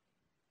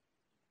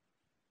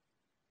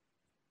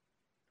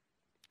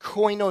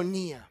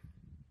 Koinonia.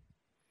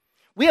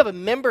 We have a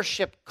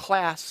membership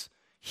class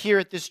here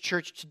at this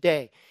church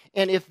today.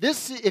 And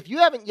if you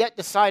haven't yet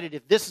decided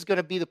if this is going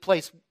to be the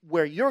place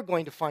where you're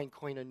going to find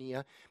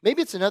koinonia,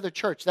 maybe it's another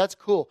church, that's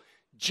cool.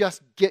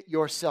 Just get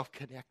yourself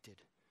connected.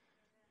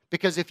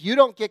 Because if you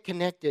don't get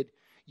connected,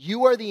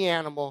 you are the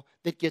animal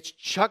that gets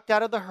chucked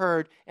out of the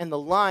herd and the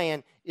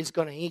lion is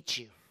going to eat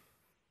you.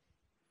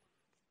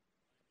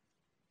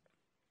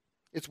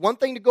 It's one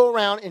thing to go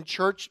around in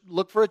church,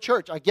 look for a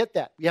church. I get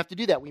that. We have to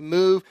do that. We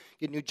move,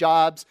 get new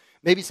jobs.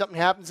 Maybe something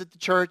happens at the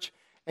church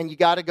and you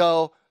got to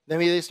go. Then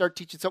maybe they start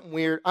teaching something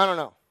weird. I don't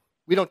know.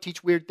 We don't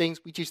teach weird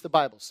things. We teach the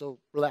Bible, so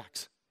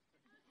relax.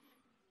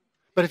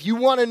 But if you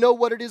want to know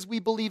what it is we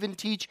believe and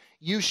teach,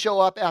 you show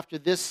up after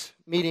this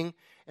meeting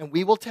and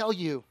we will tell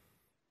you.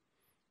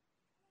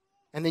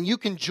 And then you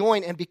can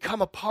join and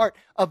become a part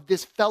of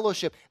this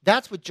fellowship.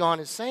 That's what John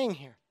is saying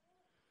here.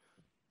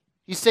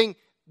 He's saying,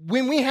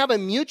 when we have a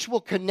mutual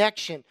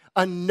connection,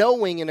 a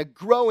knowing and a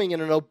growing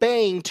and an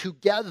obeying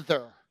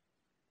together,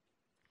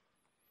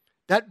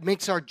 that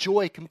makes our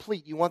joy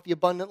complete. You want the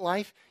abundant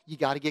life? You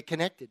got to get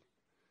connected.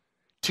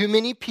 Too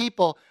many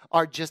people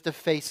are just a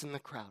face in the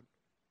crowd.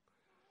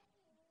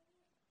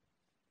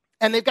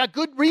 And they've got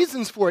good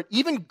reasons for it,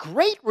 even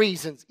great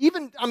reasons,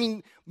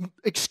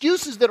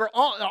 excuses that are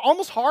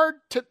almost hard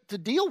to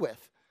deal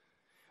with.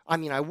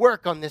 I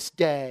work on this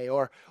day,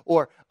 or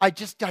I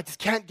just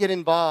can't get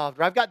involved,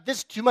 or I've got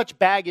this too much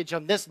baggage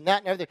on this and that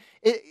and everything.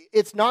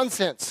 It's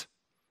nonsense.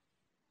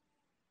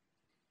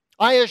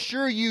 I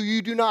assure you,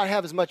 you do not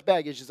have as much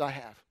baggage as I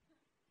have.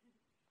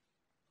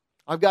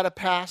 I've got a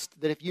past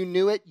that if you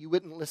knew it, you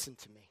wouldn't listen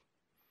to me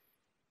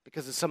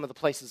because of some of the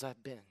places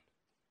I've been.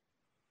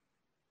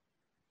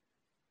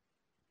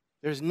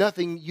 There's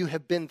nothing you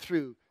have been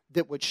through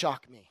that would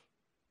shock me.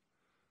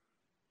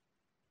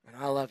 And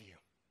I love you.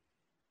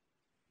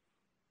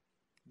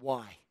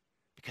 Why?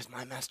 Because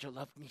my master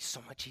loved me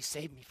so much, he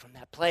saved me from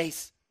that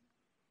place.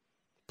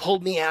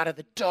 Pulled me out of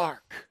the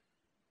dark.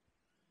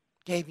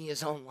 Gave me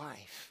his own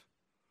life.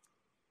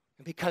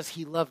 And because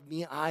he loved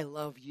me, I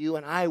love you,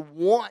 and I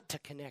want to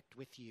connect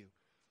with you.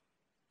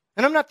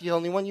 And I'm not the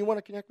only one. You want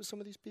to connect with some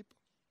of these people?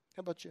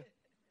 How about you?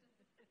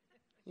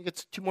 You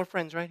get 2 more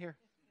friends right here.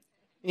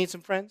 You need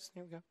some friends?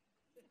 Here we go.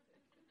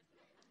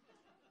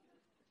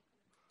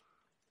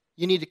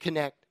 You need to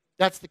connect.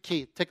 That's the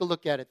key. Take a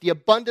look at it. The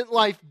abundant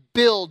life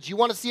builds. You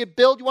want to see it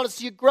build? You want to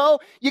see it grow?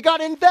 You got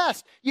to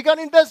invest. You got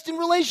to invest in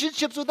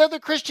relationships with other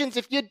Christians.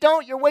 If you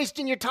don't, you're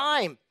wasting your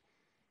time.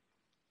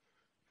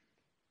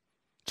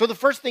 So the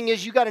first thing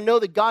is you got to know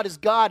that God is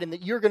God and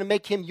that you're going to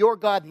make him your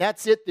God, and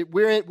that's it. That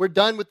we're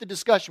done with the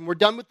discussion. We're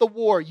done with the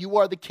war. You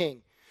are the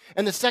king.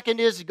 And the second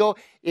is to go,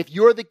 if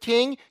you're the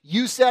king,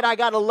 you said I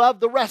got to love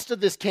the rest of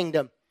this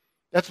kingdom.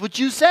 That's what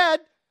you said.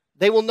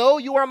 They will know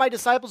you are my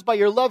disciples by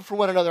your love for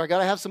one another. I got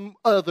to have some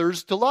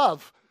others to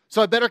love.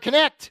 So I better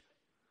connect.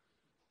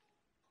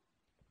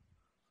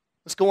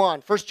 Let's go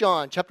on. 1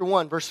 John chapter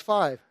 1, verse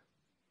 5.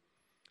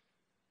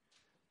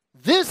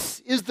 This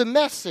is the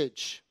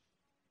message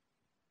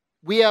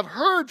we have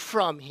heard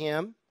from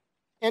him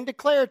and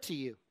declare to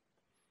you.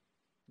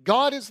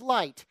 God is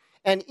light,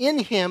 and in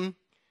him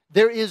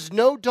there is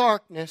no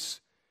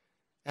darkness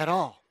at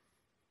all.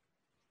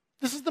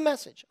 This is the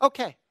message.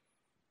 Okay.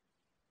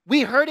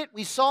 We heard it.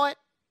 We saw it.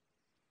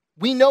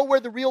 We know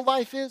where the real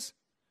life is.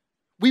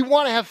 We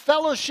want to have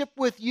fellowship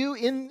with you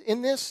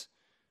in this.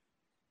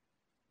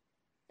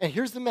 And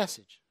here's the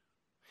message.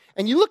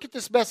 And you look at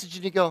this message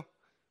and you go,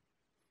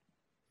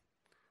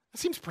 that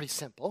seems pretty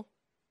simple.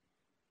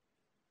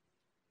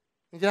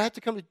 Did I have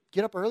to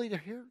get up early to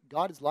hear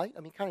God is light?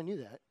 Kind of knew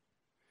that.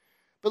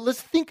 But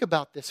let's think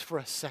about this for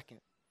a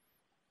second.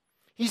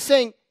 He's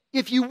saying,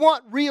 if you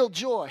want real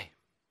joy,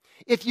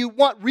 if you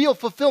want real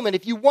fulfillment,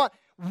 if you want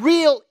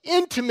real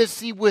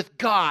intimacy with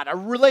God, a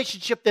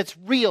relationship that's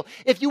real,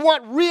 if you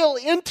want real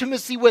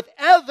intimacy with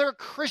other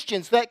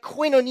Christians, that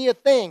koinonia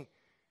thing,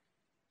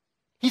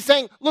 he's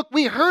saying, look,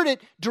 we heard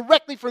it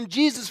directly from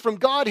Jesus, from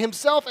God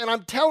himself, and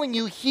I'm telling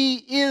you, he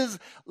is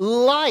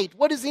light.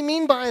 What does he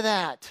mean by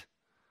that?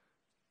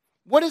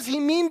 What does he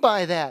mean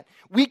by that?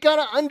 We got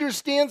to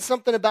understand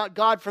something about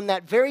God from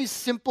that very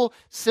simple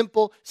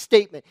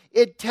statement.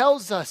 It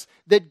tells us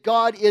that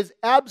God is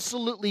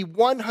absolutely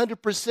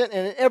 100%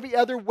 and in every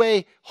other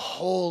way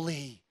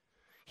holy.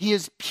 He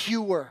is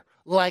pure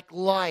like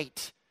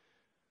light.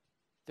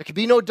 There can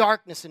be no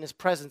darkness in his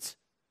presence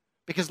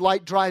because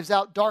light drives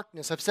out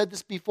darkness. I've said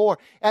this before.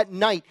 At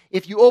night,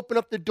 if you open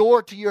up the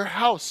door to your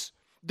house,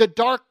 the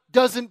dark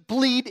doesn't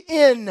bleed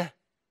in.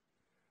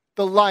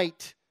 The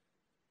light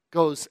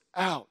goes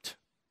out.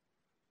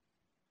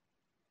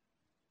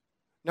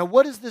 Now,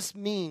 what does this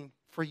mean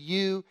for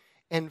you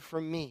and for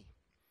me?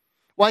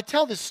 Well, I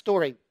tell this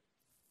story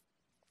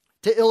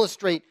to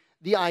illustrate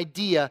the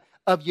idea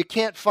of you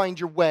can't find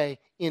your way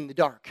in the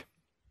dark.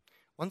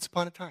 Once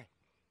upon a time,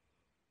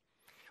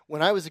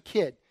 when I was a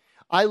kid,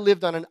 I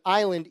lived on an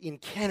island in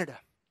Canada.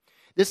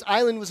 This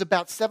island was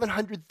about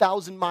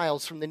 700,000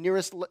 miles from the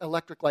nearest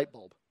electric light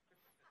bulb.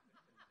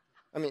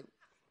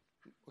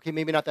 Okay,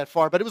 maybe not that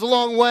far, but it was a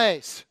long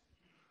ways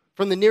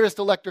from the nearest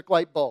electric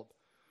light bulb.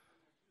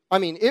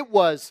 It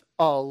was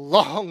a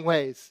long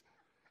ways.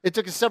 It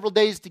took us several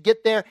days to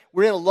get there.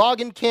 We're in a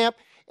logging camp,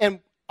 and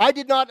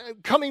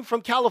coming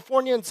from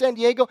California and San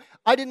Diego,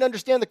 I didn't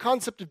understand the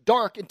concept of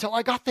dark until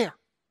I got there.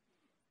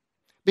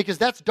 Because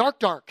that's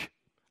dark.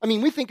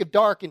 We think of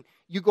dark, and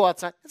you go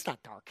outside, it's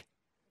not dark.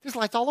 There's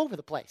lights all over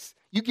the place.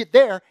 You get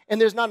there,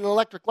 and there's not an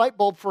electric light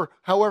bulb for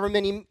however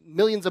many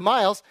millions of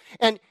miles,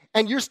 and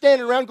you're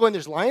standing around going,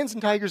 there's lions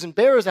and tigers and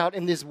bears out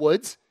in these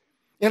woods,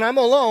 and I'm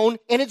alone,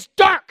 and it's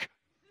dark.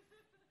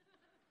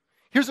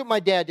 Here's what my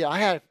dad did. I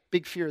had a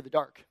big fear of the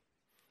dark.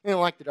 I didn't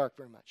like the dark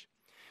very much.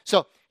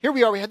 So here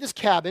we are. We had this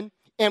cabin,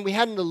 and we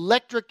had an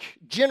electric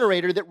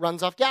generator that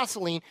runs off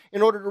gasoline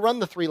in order to run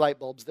the 3 light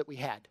bulbs that we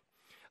had.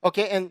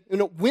 Okay, and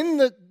when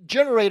the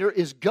generator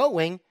is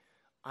going,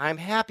 I'm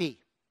happy.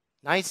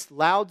 Nice,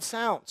 loud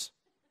sounds.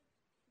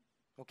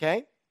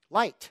 Okay,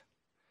 light.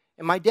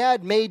 And my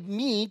dad made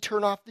me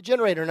turn off the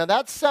generator. Now,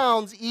 that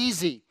sounds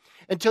easy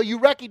until you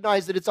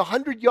recognize that it's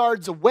 100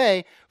 yards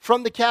away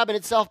from the cabin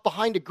itself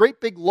behind a great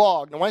big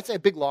log. Now, when I say a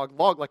big log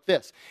like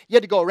this, you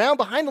had to go around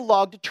behind the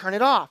log to turn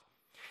it off.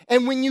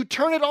 And when you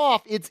turn it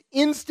off, it's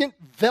instant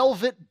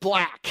velvet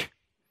black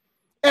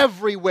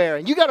everywhere.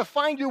 And you got to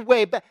find your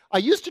way back. I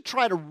used to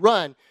try to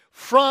run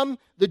from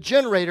the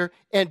generator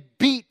and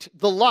beat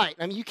the light.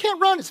 I mean, you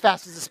can't run as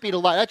fast as the speed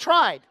of light. I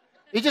tried.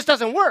 It just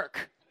doesn't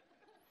work.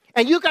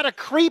 And you got to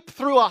creep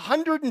through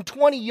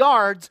 120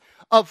 yards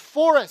of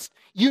forest.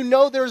 You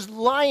know there's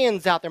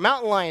lions out there,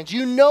 mountain lions.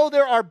 You know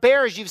there are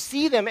bears. You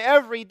see them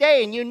every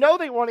day, and you know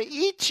they want to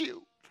eat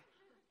you.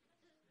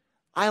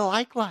 I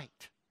like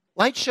light.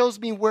 Light shows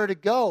me where to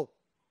go.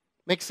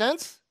 Make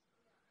sense?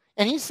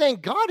 And he's saying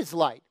God is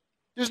light.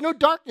 There's no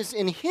darkness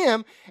in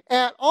him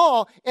at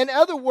all. In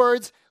other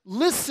words,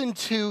 listen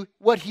to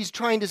what he's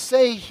trying to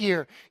say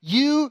here.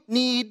 You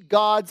need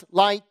God's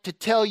light to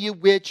tell you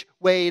which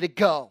way to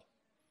go.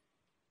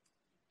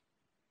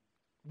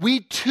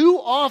 We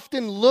too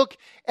often look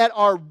at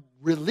our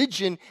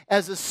religion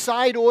as a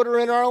side order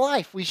in our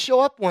life. We show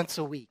up once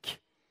a week.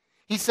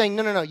 He's saying,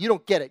 no, you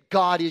don't get it.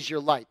 God is your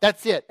light.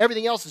 That's it.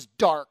 Everything else is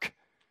dark.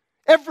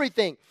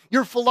 Everything.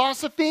 Your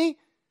philosophy,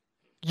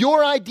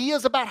 your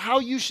ideas about how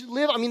you should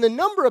live. I mean, the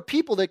number of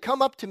people that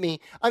come up to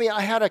me. I mean,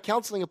 I had a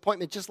counseling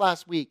appointment just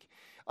last week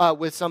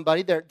with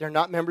somebody. They're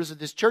not members of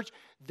this church.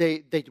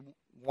 They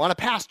want a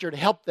pastor to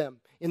help them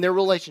in their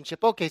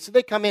relationship. Okay, so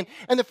they come in,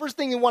 and the first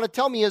thing they want to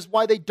tell me is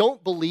why they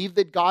don't believe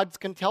that God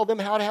can tell them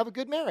how to have a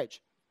good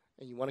marriage.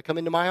 And you want to come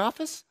into my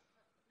office?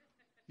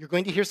 You're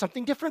going to hear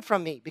something different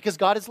from me because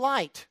God is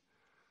light.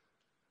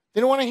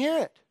 They don't want to hear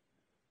it.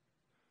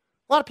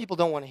 A lot of people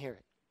don't want to hear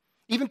it.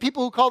 Even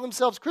people who call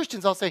themselves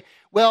Christians, I'll say,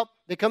 well,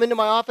 they come into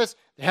my office,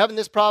 they're having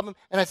this problem,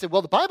 and I say,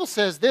 well, the Bible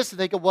says this, and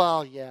they go,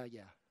 well, yeah.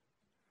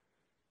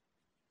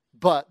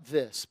 But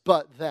this,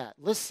 but that.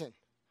 Listen,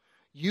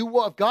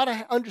 you have got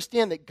to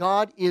understand that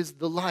God is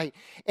the light.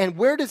 And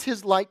where does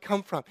his light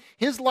come from?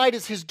 His light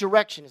is his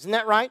direction. Isn't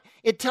that right?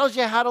 It tells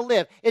you how to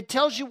live. It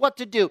tells you what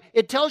to do.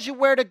 It tells you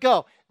where to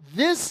go.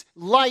 This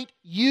light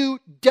you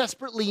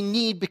desperately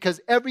need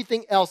because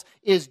everything else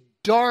is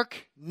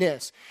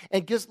darkness.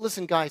 And just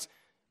listen, guys,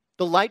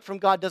 the light from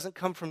God doesn't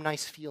come from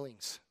nice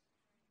feelings.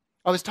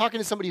 I was talking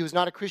to somebody who's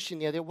not a Christian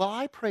the other day. Well,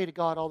 I pray to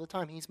God all the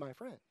time. He's my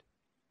friend.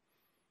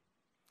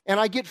 And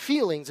I get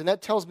feelings, and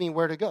that tells me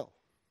where to go.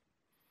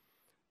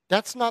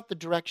 That's not the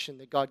direction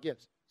that God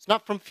gives. It's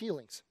not from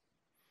feelings.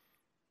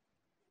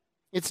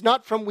 It's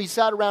not from we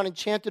sat around and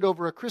chanted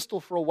over a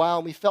crystal for a while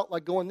and we felt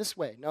like going this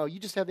way. No,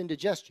 you just have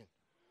indigestion.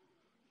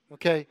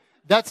 Okay?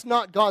 That's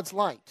not God's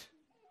light.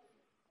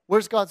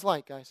 Where's God's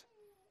light, guys?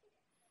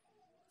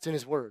 It's in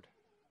his word.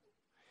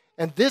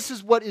 And this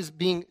is what is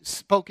being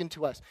spoken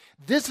to us.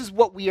 This is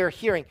what we are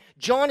hearing.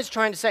 John is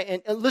trying to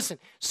say, and listen,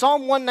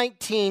 Psalm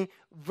 119,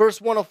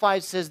 verse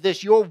 105 says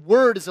this, your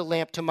word is a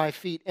lamp to my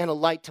feet and a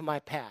light to my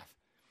path.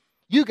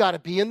 You got to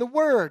be in the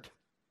Word.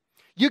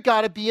 You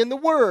got to be in the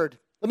Word.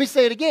 Let me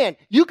say it again.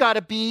 You got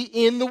to be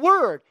in the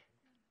Word.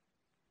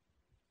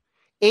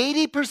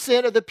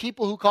 80% of the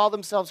people who call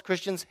themselves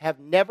Christians have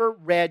never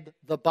read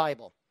the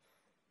Bible.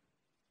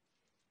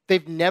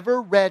 They've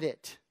never read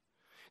it.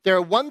 There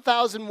are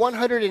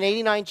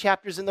 1,189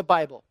 chapters in the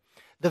Bible.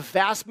 The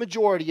vast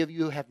majority of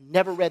you have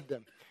never read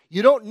them.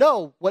 You don't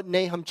know what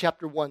Nahum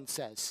chapter 1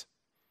 says.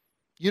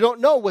 You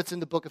don't know what's in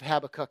the book of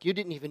Habakkuk. You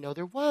didn't even know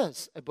there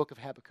was a book of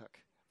Habakkuk.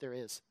 There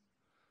is.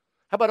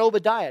 How about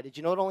Obadiah? Did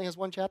you know it only has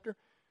one chapter?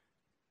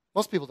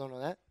 Most people don't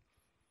know that.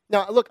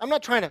 Now, look, I'm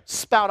not trying to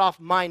spout off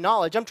my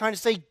knowledge. I'm trying to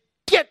say,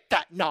 get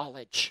that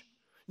knowledge.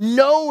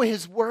 Know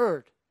his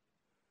word.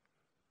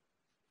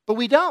 But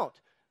we don't.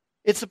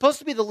 It's supposed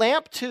to be the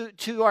lamp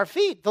to our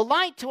feet, the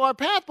light to our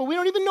path, but we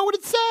don't even know what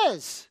it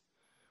says.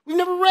 We've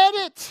never read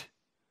it.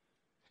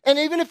 And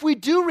even if we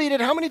do read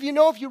it, how many of you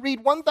know if you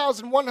read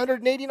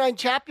 1,189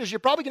 chapters, you're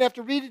probably going to have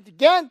to read it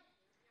again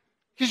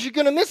because you're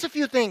going to miss a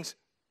few things.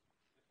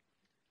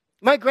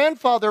 My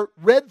grandfather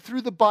read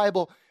through the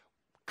Bible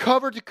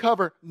cover to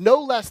cover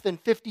no less than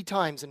 50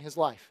 times in his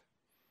life.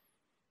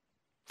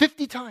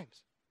 50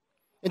 times.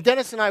 And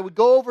Dennis and I would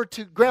go over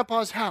to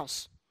Grandpa's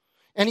house,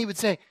 and he would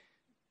say,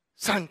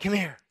 son, come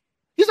here.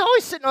 He's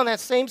always sitting on that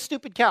same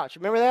stupid couch.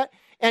 Remember that?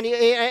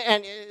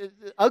 And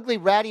ugly,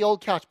 ratty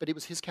old couch, but it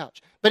was his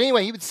couch. But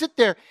anyway, he would sit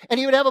there, and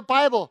he would have a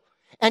Bible,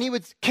 and he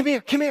would, come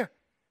here.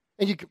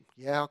 And you'd go,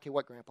 yeah, okay,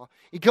 what, Grandpa?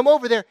 He'd come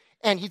over there,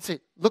 and he'd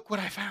say, look what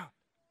I found.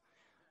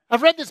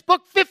 I've read this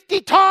book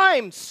 50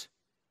 times.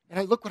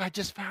 And look what I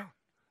just found.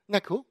 Isn't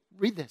that cool?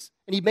 Read this.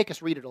 And he'd make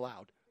us read it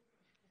aloud.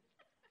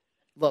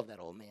 Love that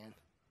old man.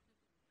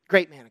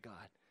 Great man of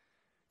God.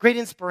 Great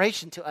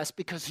inspiration to us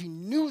because he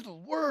knew the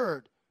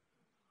Word.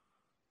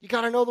 You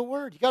got to know the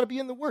Word. You got to be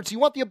in the Word. So you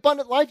want the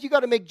abundant life? You got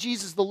to make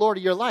Jesus the Lord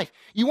of your life.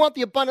 You want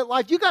the abundant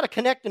life? You got to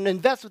connect and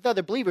invest with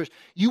other believers.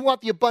 You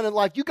want the abundant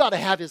life? You got to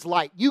have his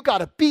light. You got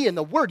to be in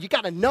the Word. You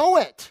got to know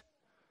it.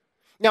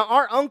 Now,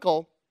 our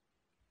uncle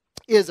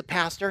is a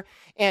pastor,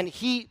 and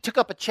he took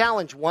up a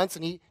challenge once,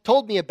 and he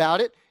told me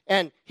about it,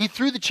 and he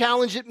threw the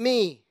challenge at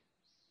me.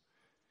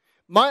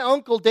 My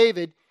Uncle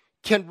David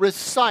can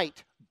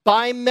recite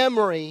by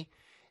memory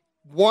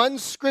one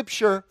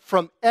scripture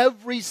from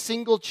every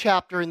single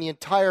chapter in the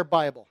entire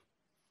Bible.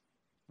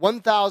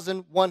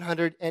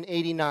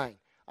 1,189.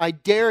 I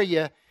dare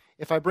you,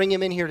 if I bring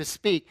him in here to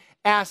speak,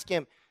 ask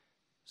him,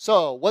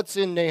 So, what's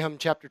in Nahum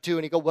chapter 2?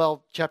 And you go,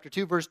 well, chapter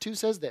 2, verse 2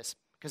 says this,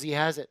 because he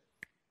has it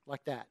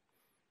like that.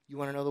 You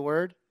want to know the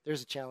word?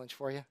 There's a challenge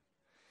for you.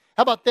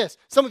 How about this?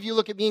 Some of you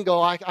look at me and go,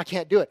 I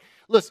can't do it.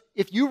 Listen,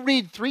 if you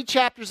read 3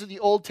 chapters of the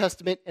Old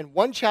Testament and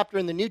 1 chapter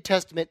in the New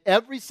Testament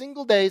every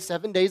single day,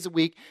 7 days a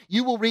week,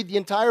 you will read the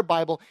entire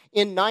Bible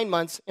in 9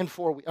 months and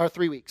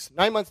 3 weeks.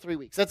 9 months, 3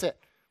 weeks. That's it.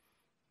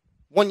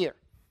 1 year.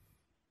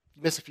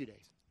 You miss a few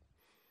days.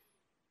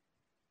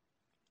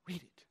 Read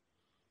it.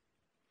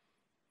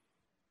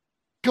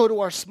 Go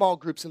to our small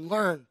groups and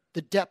learn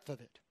the depth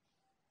of it.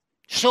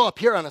 Show up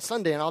here on a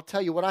Sunday and I'll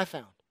tell you what I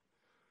found.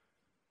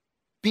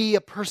 Be a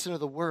person of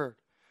the Word.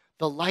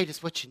 The light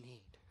is what you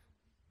need.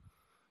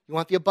 You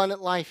want the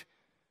abundant life?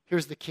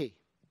 Here's the key.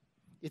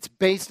 It's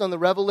based on the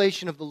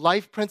revelation of the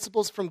life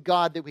principles from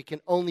God that we can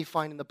only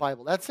find in the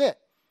Bible. That's it.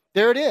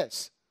 There it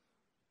is.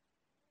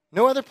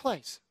 No other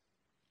place.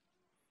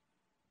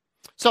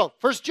 So,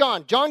 1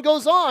 John. John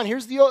goes on.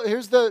 Here's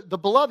the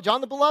beloved, John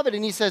the beloved,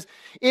 and he says,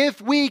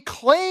 if we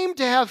claim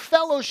to have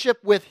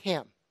fellowship with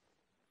him,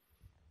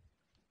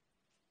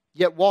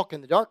 yet walk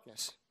in the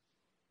darkness,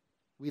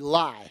 we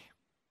lie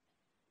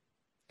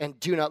and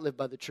do not live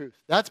by the truth.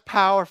 That's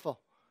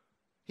powerful.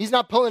 He's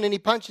not pulling any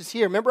punches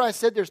here. Remember I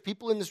said there's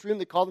people in this room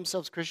that call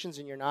themselves Christians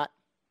and you're not?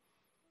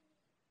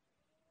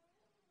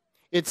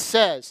 It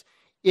says,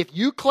 if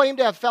you claim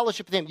to have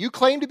fellowship with him, you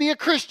claim to be a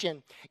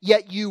Christian,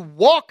 yet you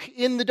walk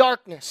in the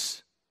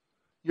darkness,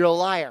 you're a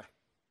liar.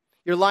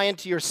 You're lying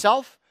to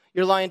yourself.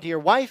 You're lying to your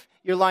wife.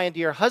 You're lying to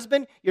your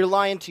husband. You're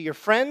lying to your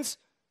friends.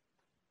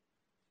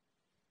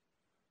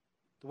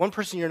 The one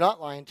person you're not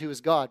lying to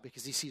is God,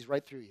 because he sees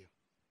right through you.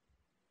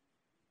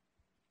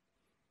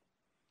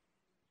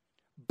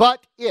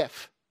 But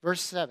if,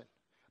 verse 7,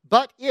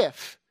 but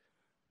if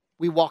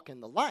we walk in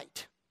the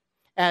light,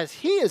 as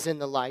he is in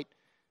the light,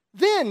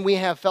 then we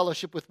have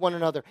fellowship with one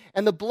another.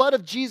 And the blood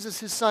of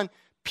Jesus, his Son,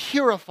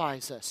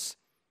 purifies us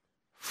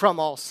from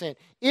all sin.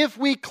 If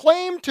we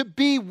claim to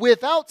be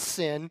without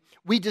sin,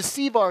 we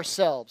deceive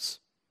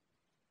ourselves.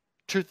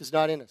 Truth is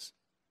not in us.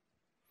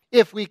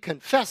 If we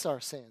confess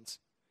our sins,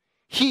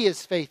 he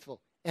is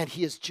faithful and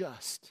he is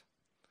just.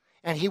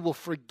 And he will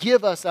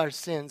forgive us our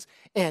sins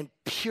and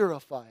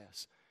purify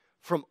us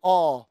from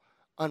all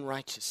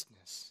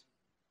unrighteousness.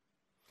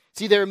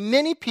 See, there are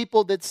many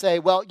people that say,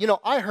 well,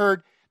 I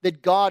heard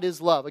that God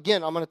is love.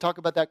 Again, I'm going to talk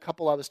about that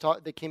couple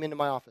that came into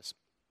my office.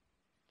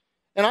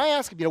 And I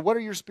asked them, what are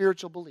your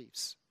spiritual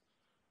beliefs?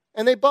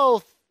 And they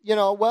both,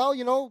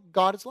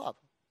 God is love.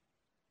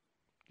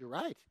 You're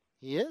right,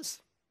 he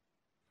is.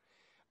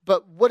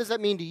 But what does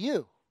that mean to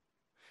you?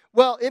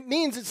 Well, it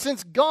means that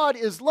since God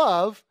is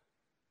love,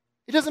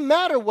 it doesn't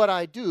matter what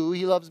I do,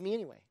 he loves me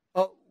anyway.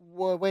 Oh,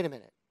 well, wait a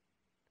minute.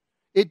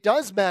 It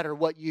does matter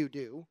what you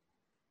do.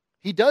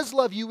 He does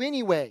love you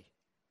anyway,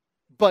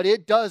 but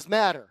it does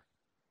matter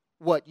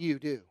what you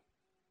do.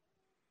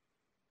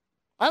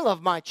 I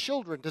love my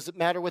children. Does it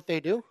matter what they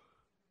do?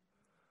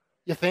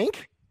 You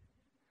think?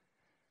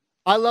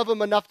 I love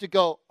them enough to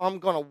go, I'm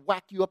going to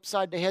whack you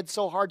upside the head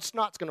so hard,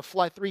 snot's going to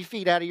fly 3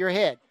 feet out of your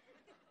head.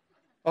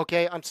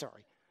 Okay, I'm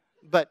sorry.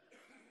 But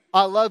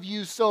I love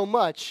you so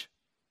much.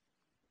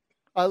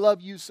 I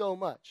love you so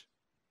much.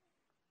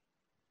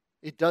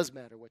 It does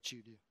matter what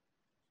you do.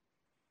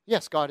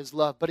 Yes, God is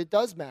love, but it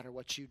does matter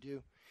what you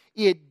do.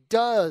 It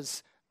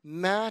does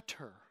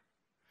matter.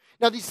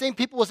 Now, these same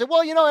people will say,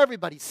 well,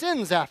 everybody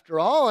sins after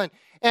all.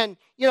 And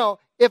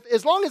if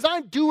as long as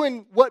I'm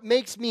doing what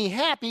makes me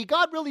happy,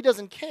 God really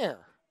doesn't care.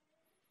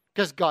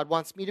 Because God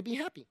wants me to be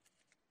happy.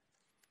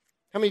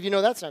 How many of you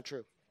know that's not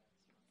true?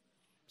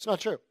 It's not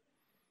true.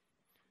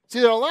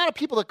 See, there are a lot of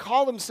people that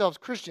call themselves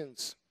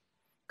Christians,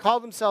 call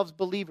themselves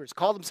believers,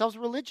 call themselves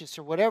religious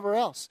or whatever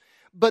else.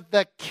 But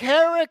the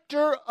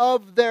character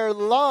of their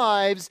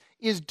lives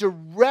is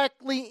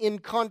directly in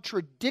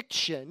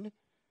contradiction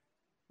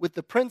with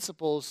the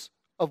principles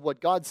of what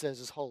God says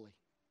is holy.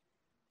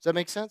 Does that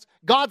make sense?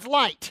 God's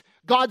light,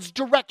 God's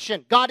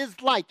direction. God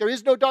is light. There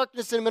is no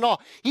darkness in him at all.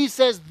 He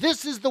says,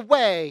 this is the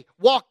way,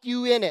 walk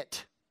you in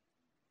it.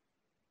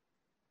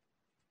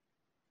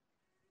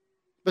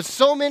 But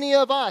so many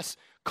of us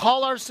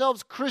call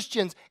ourselves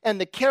Christians, and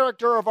the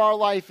character of our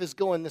life is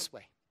going this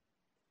way.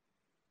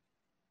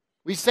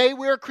 We say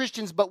we're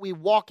Christians, but we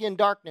walk in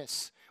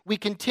darkness. We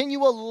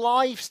continue a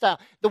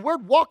lifestyle. The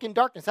word walk in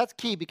darkness, that's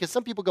key, because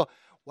some people go,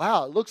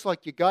 wow, it looks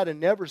like you got to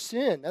never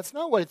sin. That's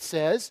not what it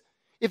says.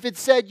 If it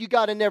said you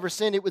got to never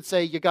sin, it would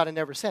say you got to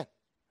never sin.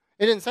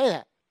 It didn't say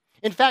that.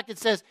 In fact, it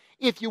says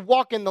if you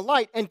walk in the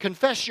light and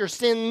confess your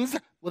sins,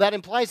 well, that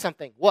implies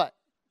something. What?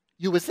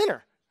 You a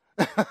sinner.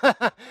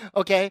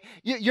 Okay?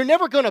 You're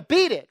never going to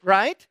beat it,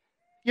 right?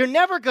 You're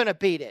never going to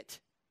beat it.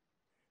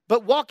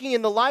 But walking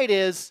in the light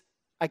is,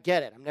 I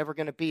get it. I'm never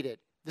going to beat it.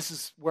 This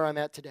is where I'm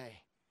at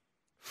today.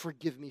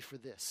 Forgive me for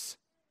this.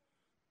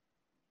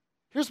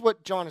 Here's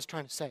what John is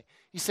trying to say.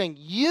 He's saying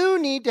you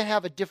need to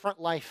have a different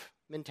life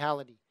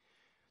mentality.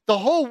 The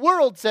whole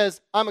world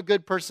says, I'm a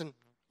good person,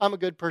 I'm a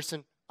good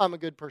person, I'm a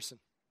good person.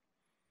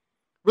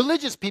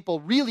 Religious people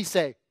really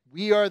say,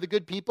 we are the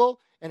good people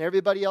and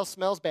everybody else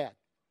smells bad.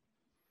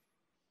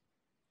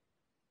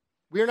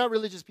 We are not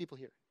religious people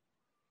here.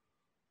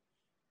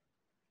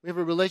 We have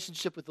a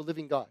relationship with the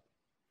living God.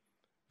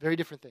 Very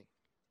different thing.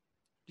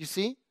 Do you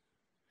see?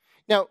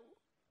 Now,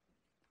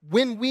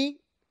 when we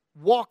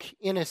walk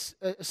in a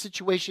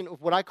situation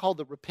of what I call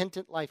the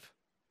repentant life,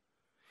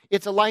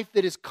 it's a life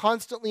that is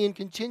constantly and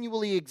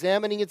continually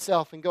examining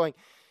itself and going,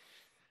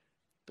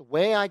 the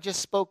way I just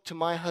spoke to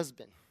my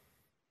husband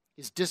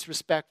is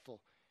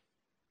disrespectful.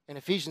 And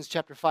Ephesians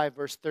chapter 5,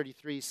 verse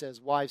 33 says,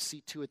 wives,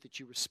 see to it that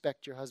you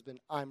respect your husband.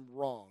 I'm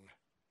wrong.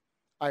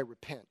 I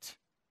repent.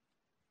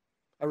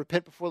 I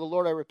repent before the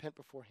Lord. I repent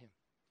before him.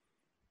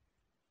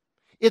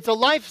 It's a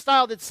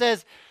lifestyle that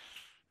says,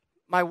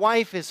 my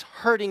wife is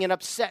hurting and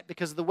upset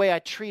because of the way I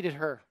treated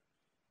her.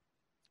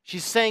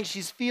 She's saying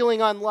she's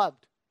feeling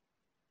unloved.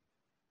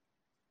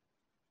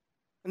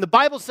 And the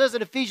Bible says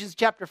in Ephesians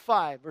chapter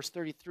 5, verse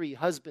 33,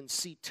 husbands,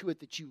 see to it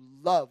that you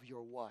love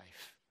your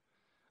wife.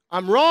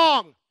 I'm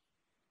wrong.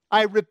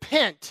 I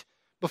repent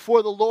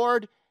before the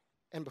Lord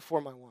and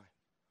before my wife.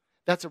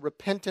 That's a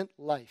repentant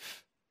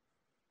life.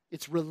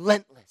 It's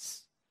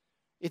relentless.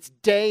 It's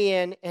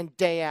day in and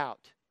day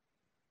out.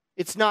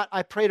 It's not,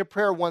 I prayed a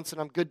prayer once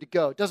and I'm good to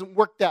go. It doesn't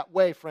work that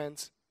way,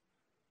 friends.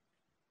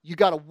 You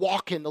got to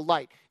walk in the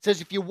light. It says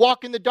if you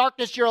walk in the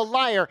darkness, you're a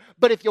liar.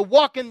 But if you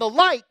walk in the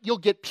light, you'll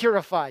get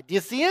purified. Do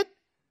you see it?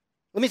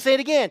 Let me say it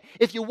again.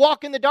 If you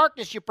walk in the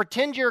darkness, you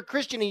pretend you're a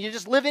Christian and you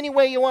just live any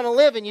way you want to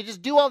live and you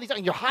just do all these things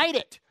and you hide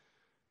it.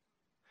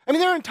 I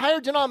mean, there are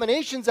entire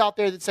denominations out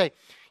there that say,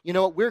 you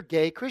know what, we're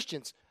gay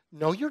Christians.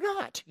 No, you're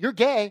not. You're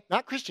gay,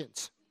 not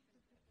Christians.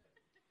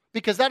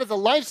 Because that is a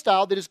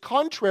lifestyle that is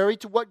contrary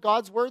to what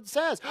God's word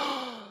says.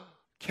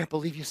 Can't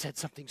believe you said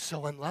something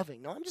so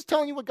unloving. No, I'm just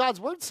telling you what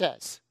God's word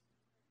says.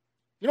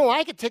 You don't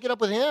like it, take it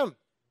up with him.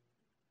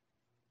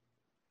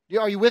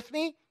 Are you with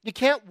me? You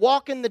can't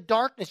walk in the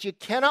darkness. You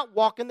cannot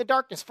walk in the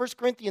darkness. 1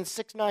 Corinthians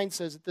 6:9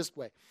 says it this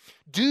way.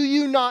 Do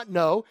you not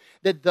know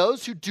that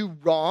those who do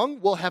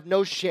wrong will have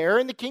no share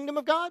in the kingdom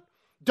of God?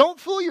 Don't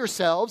fool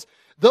yourselves.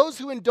 Those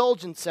who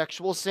indulge in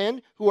sexual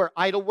sin, who are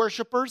idol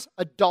worshipers,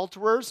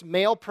 adulterers,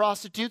 male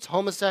prostitutes,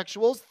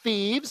 homosexuals,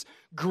 thieves,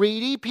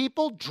 greedy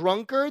people,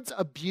 drunkards,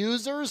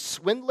 abusers,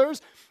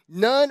 swindlers,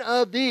 none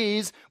of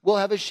these will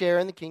have a share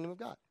in the kingdom of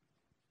God.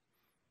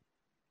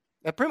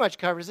 That pretty much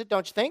covers it,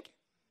 don't you think?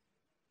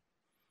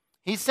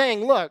 He's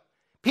saying, look,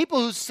 people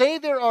who say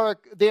they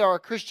are a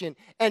Christian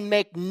and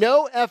make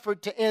no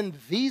effort to end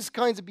these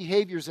kinds of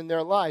behaviors in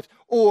their lives,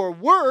 or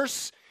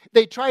worse,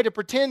 they try to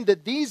pretend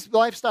that these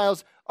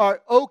lifestyles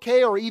are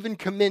okay or even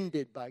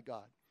commended by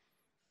God.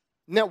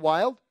 Isn't that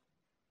wild?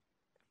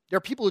 There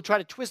are people who try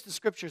to twist the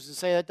scriptures and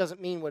say that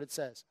doesn't mean what it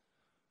says.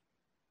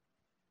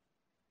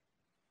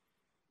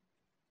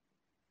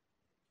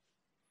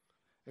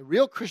 A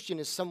real Christian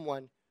is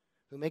someone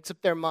who makes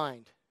up their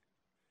mind,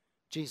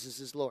 Jesus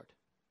is Lord.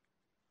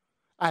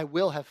 I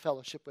will have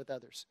fellowship with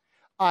others.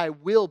 I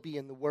will be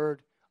in the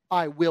Word.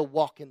 I will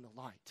walk in the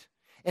light.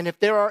 And if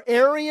there are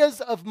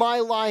areas of my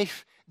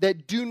life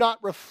that do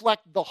not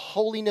reflect the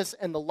holiness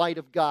and the light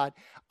of God,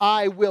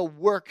 I will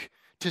work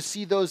to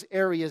see those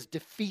areas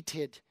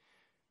defeated,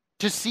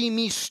 to see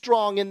me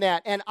strong in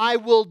that. And I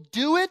will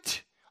do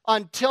it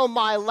until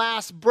my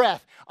last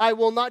breath. I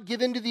will not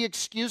give in to the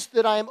excuse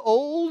that I am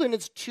old and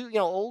it's too,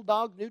 old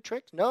dog, new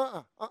tricks.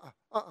 No,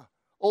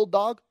 Old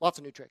dog, lots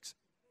of new tricks.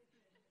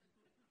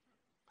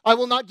 I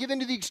will not give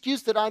in to the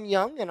excuse that I'm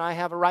young and I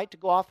have a right to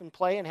go off and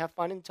play and have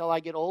fun until I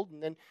get old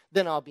and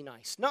then I'll be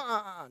nice.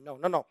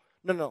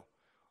 No.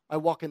 I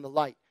walk in the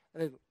light.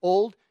 And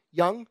old,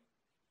 young,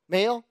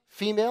 male,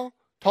 female,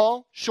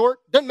 tall, short,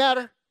 doesn't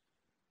matter.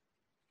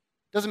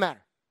 Doesn't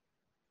matter.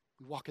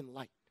 We walk in the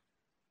light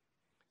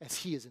as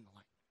he is in the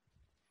light.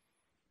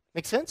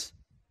 Make sense?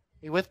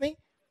 Are you with me?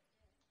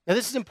 Now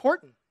this is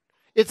important.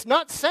 It's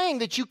not saying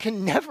that you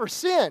can never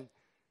sin.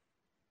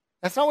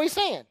 That's not what he's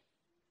saying.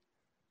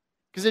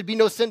 Because there'd be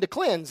no sin to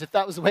cleanse if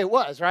that was the way it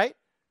was, right?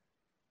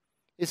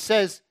 It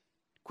says,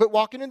 quit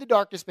walking in the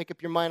darkness, make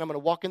up your mind, I'm going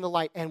to walk in the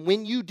light. And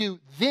when you do,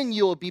 then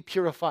you'll be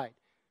purified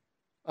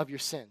of your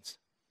sins.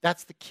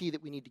 That's the key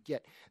that we need to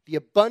get. The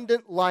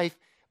abundant life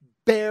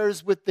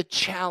bears with the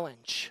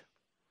challenge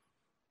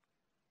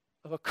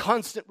of a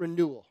constant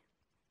renewal.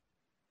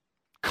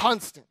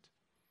 Constant.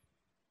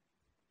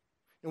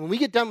 And when we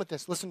get done with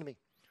this, listen to me.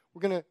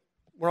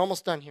 We're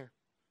almost done here.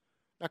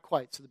 Not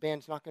quite, so the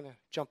band's not going to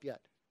jump yet.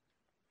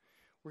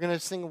 We're going to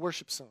sing a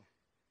worship song.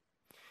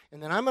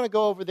 And then I'm going to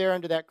go over there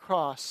under that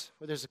cross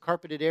where there's a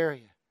carpeted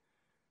area.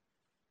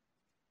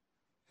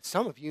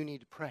 Some of you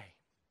need to pray.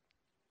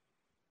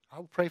 I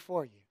will pray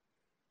for you.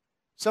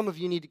 Some of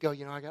you need to go,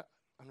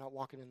 I'm not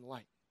walking in the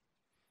light.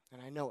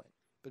 And I know it.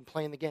 Been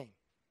playing the game.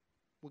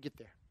 We'll get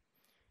there.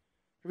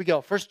 Here we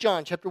go. 1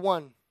 John chapter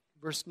 1,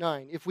 verse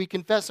 9. If we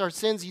confess our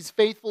sins, he's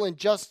faithful and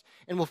just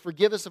and will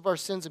forgive us of our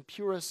sins and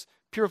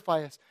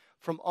purify us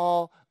from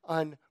all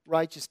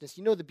unrighteousness.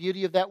 You know the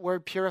beauty of that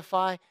word,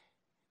 purify?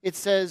 It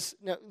says,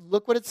 now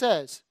look what it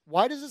says.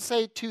 Why does it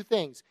say two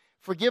things?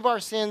 Forgive our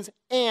sins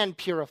and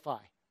purify.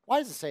 Why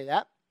does it say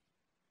that?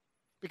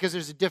 Because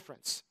there's a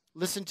difference.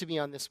 Listen to me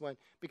on this one,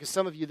 because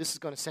some of you, this is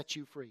going to set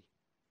you free.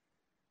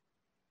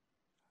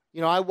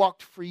 You know, I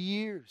walked for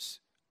years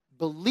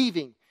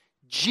believing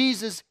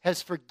Jesus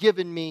has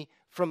forgiven me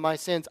from my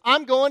sins.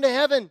 I'm going to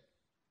heaven.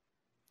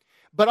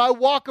 But I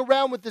walk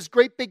around with this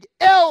great big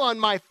L on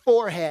my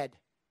forehead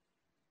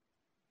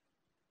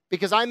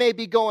because I may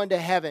be going to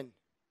heaven,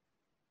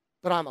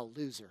 but I'm a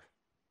loser.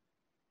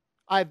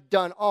 I've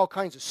done all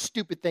kinds of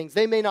stupid things.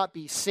 They may not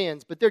be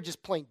sins, but they're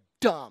just plain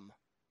dumb.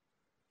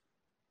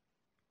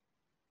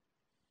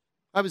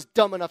 I was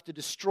dumb enough to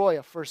destroy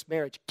a first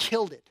marriage,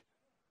 killed it.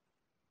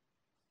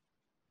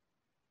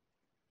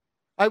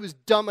 I was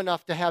dumb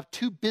enough to have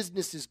 2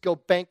 businesses go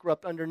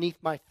bankrupt underneath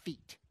my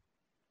feet.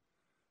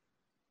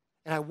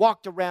 And I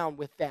walked around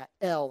with that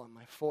L on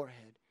my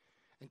forehead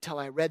until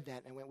I read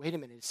that and I went, wait a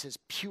minute, it says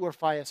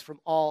purify us from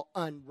all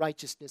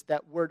unrighteousness.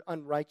 That word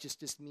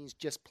unrighteousness means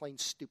just plain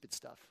stupid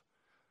stuff.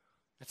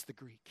 That's the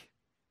Greek.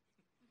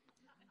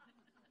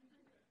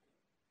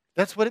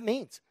 That's what it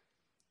means.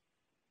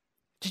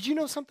 Did you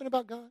know something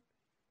about God?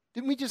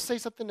 Didn't we just say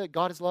something that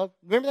God is love?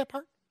 Remember that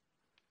part?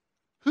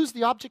 Who's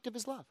the object of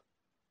his love?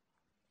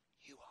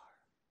 You are.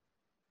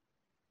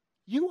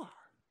 You are.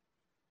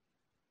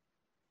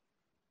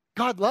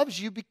 God loves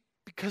you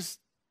because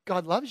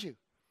God loves you.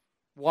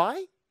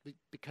 Why?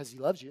 Because he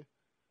loves you.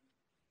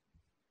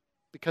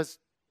 Because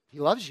he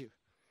loves you.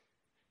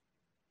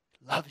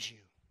 He loves you.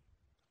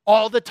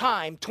 All the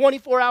time,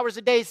 24 hours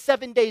a day,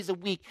 7 days a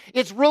week.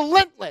 It's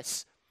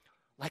relentless,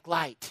 like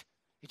light.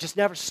 It just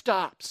never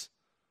stops.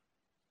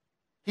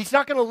 He's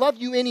not going to love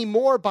you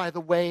anymore, by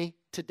the way,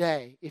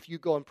 today, if you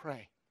go and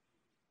pray.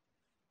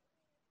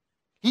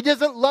 He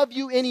doesn't love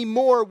you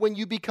anymore when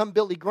you become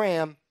Billy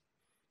Graham.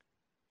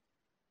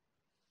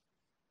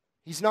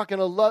 He's not going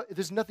to love,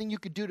 there's nothing you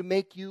could do to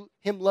make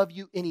him love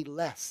you any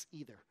less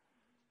either.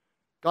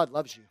 God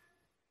loves you.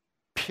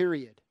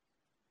 Period.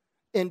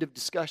 End of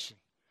discussion.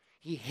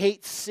 He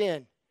hates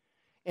sin.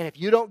 And if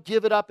you don't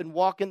give it up and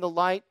walk in the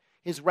light,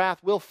 his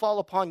wrath will fall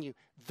upon you.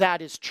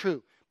 That is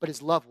true. But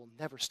his love will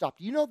never stop.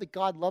 You know that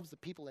God loves the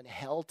people in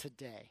hell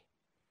today.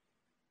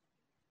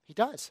 He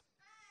does.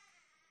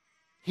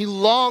 He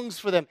longs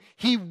for them.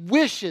 He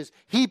wishes.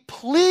 He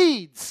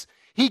pleads.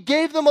 He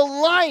gave them a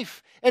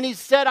life. And he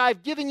said,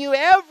 I've given you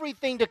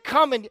everything to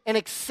come and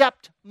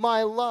accept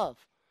my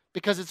love.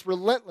 Because it's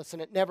relentless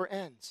and it never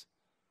ends.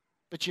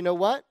 But you know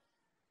what?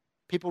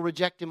 People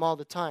reject him all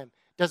the time.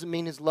 Doesn't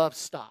mean his love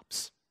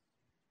stops.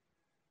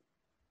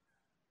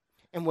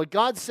 And what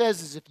God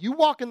says is, if you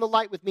walk in the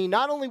light with me,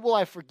 not only will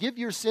I forgive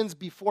your sins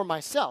before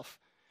myself,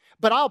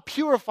 but I'll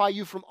purify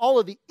you from all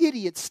of the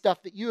idiot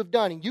stuff that you have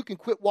done, and you can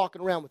quit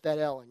walking around with that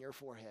L on your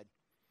forehead.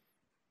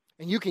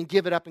 And you can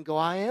give it up and go,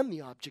 I am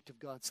the object of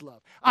God's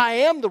love. I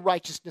am the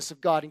righteousness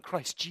of God in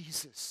Christ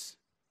Jesus.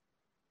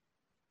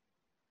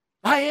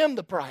 I am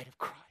the bride of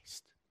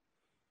Christ.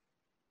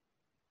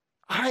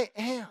 I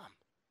am.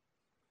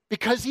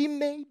 Because he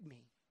made me.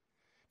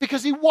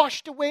 Because he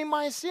washed away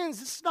my sins.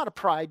 This is not a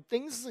pride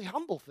thing. This is a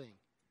humble thing.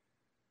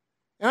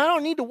 And I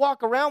don't need to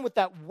walk around with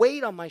that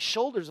weight on my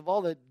shoulders of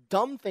all the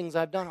dumb things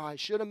I've done. Oh, I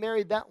should have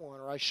married that one,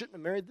 or I shouldn't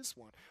have married this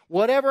one.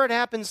 Whatever it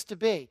happens to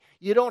be,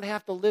 you don't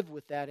have to live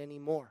with that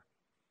anymore.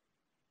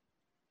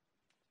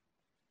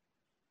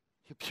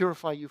 He'll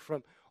purify you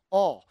from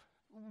all.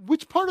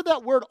 Which part of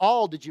that word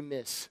all did you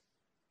miss?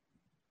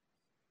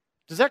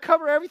 Does that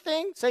cover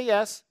everything? Say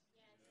yes.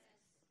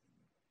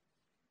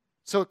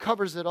 So it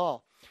covers it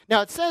all.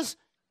 Now it says,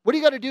 what do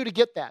you got to do to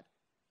get that?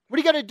 What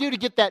do you got to do to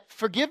get that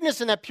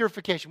forgiveness and that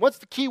purification? What's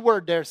the key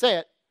word there? Say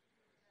it.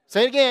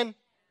 Say it again.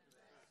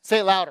 Say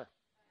it louder.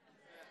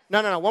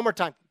 No. One more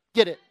time.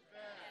 Get it.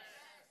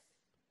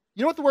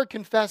 You know what the word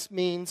confess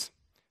means?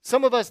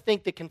 Some of us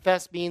think that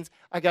confess means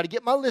I got to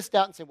get my list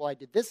out and say, well, I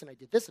did this and I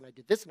did this and I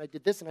did this and I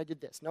did this and I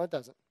did this. No, it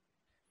doesn't.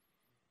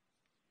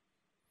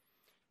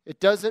 It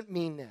doesn't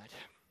mean that.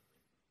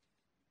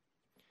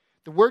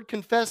 The word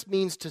confess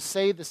means to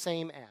say the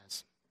same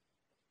as.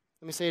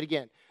 Let me say it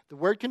again. The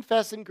word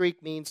confess in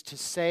Greek means to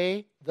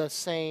say the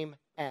same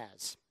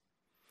as.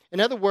 In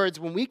other words,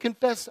 when we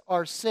confess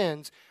our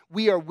sins,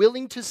 we are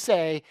willing to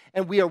say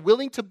and we are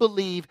willing to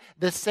believe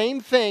the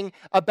same thing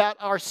about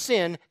our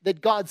sin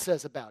that God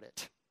says about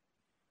it.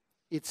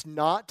 It's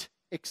not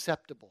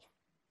acceptable.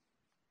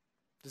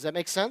 Does that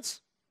make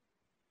sense?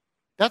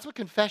 That's what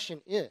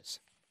confession is.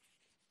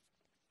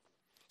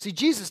 See,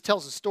 Jesus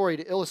tells a story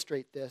to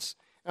illustrate this.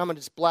 I'm going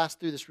to just blast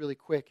through this really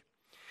quick.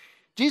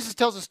 Jesus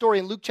tells a story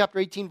in Luke chapter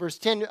 18, verse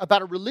 10,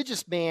 about a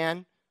religious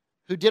man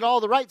who did all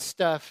the right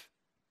stuff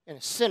and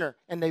a sinner.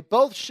 And they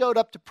both showed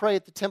up to pray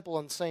at the temple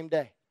on the same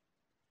day.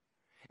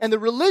 And the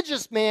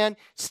religious man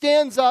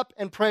stands up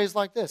and prays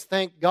like this.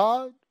 Thank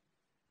God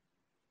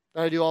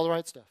that I do all the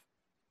right stuff.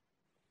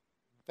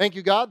 Thank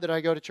you, God, that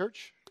I go to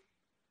church.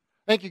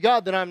 Thank you,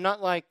 God, that I'm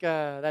not like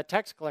that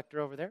tax collector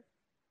over there.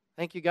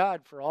 Thank you,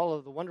 God, for all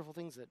of the wonderful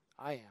things that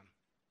I am.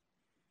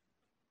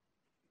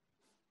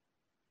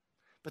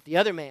 But the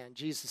other man,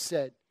 Jesus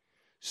said,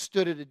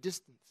 stood at a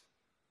distance.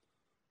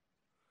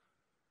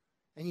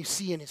 And you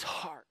see in his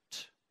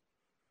heart,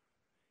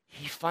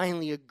 he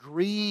finally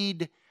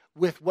agreed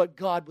with what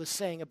God was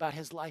saying about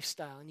his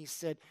lifestyle. And he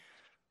said,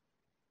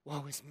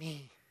 woe is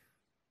me.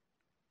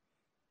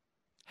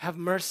 Have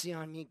mercy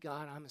on me,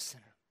 God, I'm a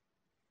sinner.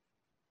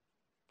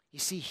 You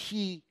see,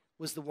 he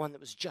was the one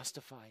that was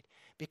justified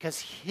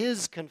because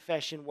his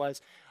confession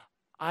was,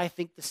 I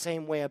think the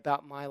same way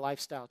about my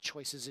lifestyle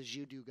choices as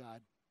you do,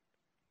 God.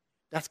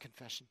 That's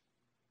confession.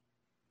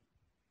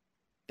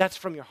 That's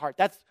from your heart.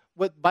 That's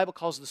what the Bible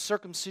calls the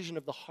circumcision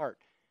of the heart.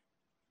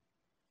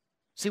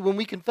 See, when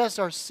we confess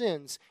our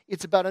sins,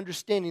 it's about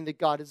understanding that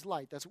God is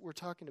light. That's what we're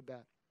talking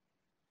about.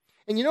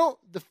 And you know,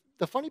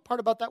 the funny part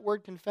about that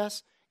word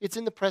confess, it's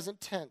in the present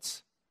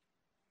tense.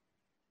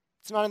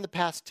 It's not in the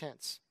past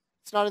tense.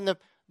 It's not in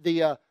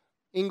the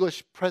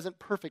English present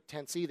perfect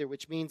tense either,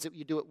 which means that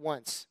you do it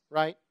once,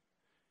 right?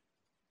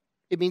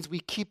 It means we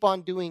keep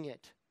on doing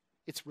it.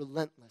 It's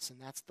relentless,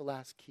 and that's the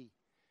last key.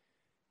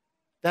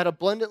 That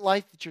abundant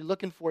life that you're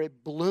looking for,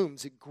 it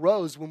blooms, it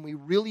grows when we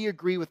really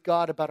agree with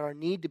God about our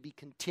need to be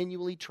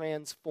continually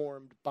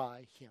transformed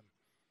by him.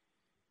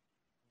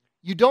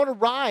 You don't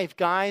arrive,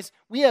 guys.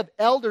 We have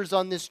elders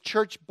on this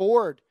church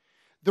board.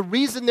 The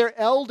reason they're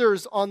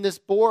elders on this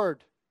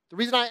board, the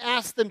reason I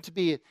asked them to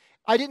be,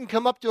 I didn't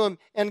come up to him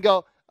and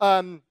go,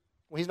 well,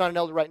 he's not an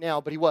elder right now,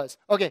 but he was.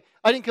 Okay,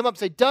 I didn't come up and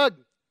say, Doug,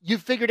 you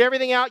figured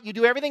everything out, you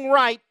do everything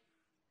right,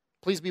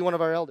 please be one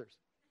of our elders.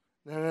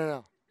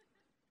 No.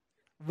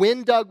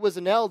 When Doug was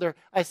an elder,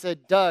 I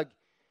said, Doug,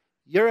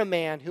 you're a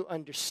man who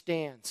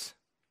understands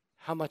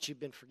how much you've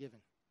been forgiven.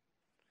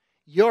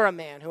 You're a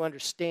man who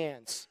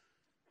understands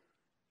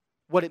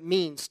what it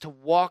means to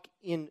walk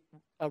in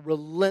a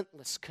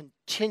relentless,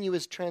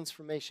 continuous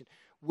transformation.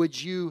 Would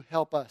you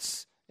help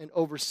us and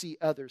oversee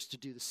others to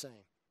do the same?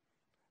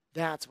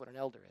 That's what an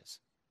elder is.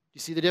 Do you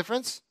see the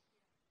difference?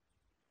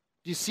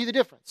 Do you see the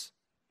difference?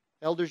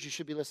 Elders, you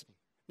should be listening.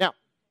 Now,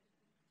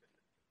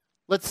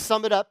 let's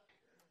sum it up.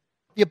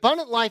 The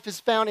abundant life is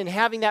found in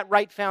having that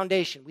right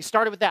foundation. We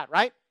started with that,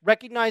 right?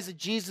 Recognize that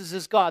Jesus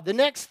is God. The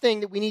next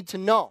thing that we need to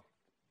know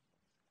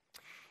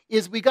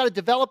is we got to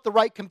develop the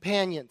right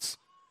companions.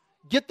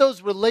 Get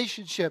those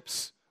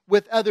relationships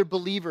with other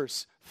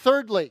believers.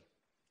 Thirdly,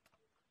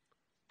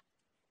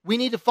 we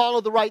need to follow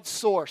the right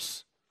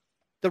source,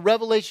 the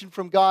revelation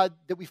from God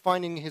that we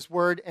find in his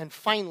word. And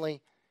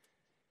finally,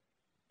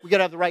 we got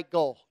to have the right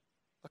goal,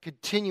 a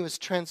continuous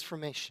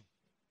transformation.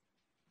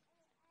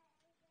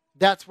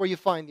 That's where you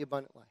find the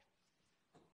abundant life.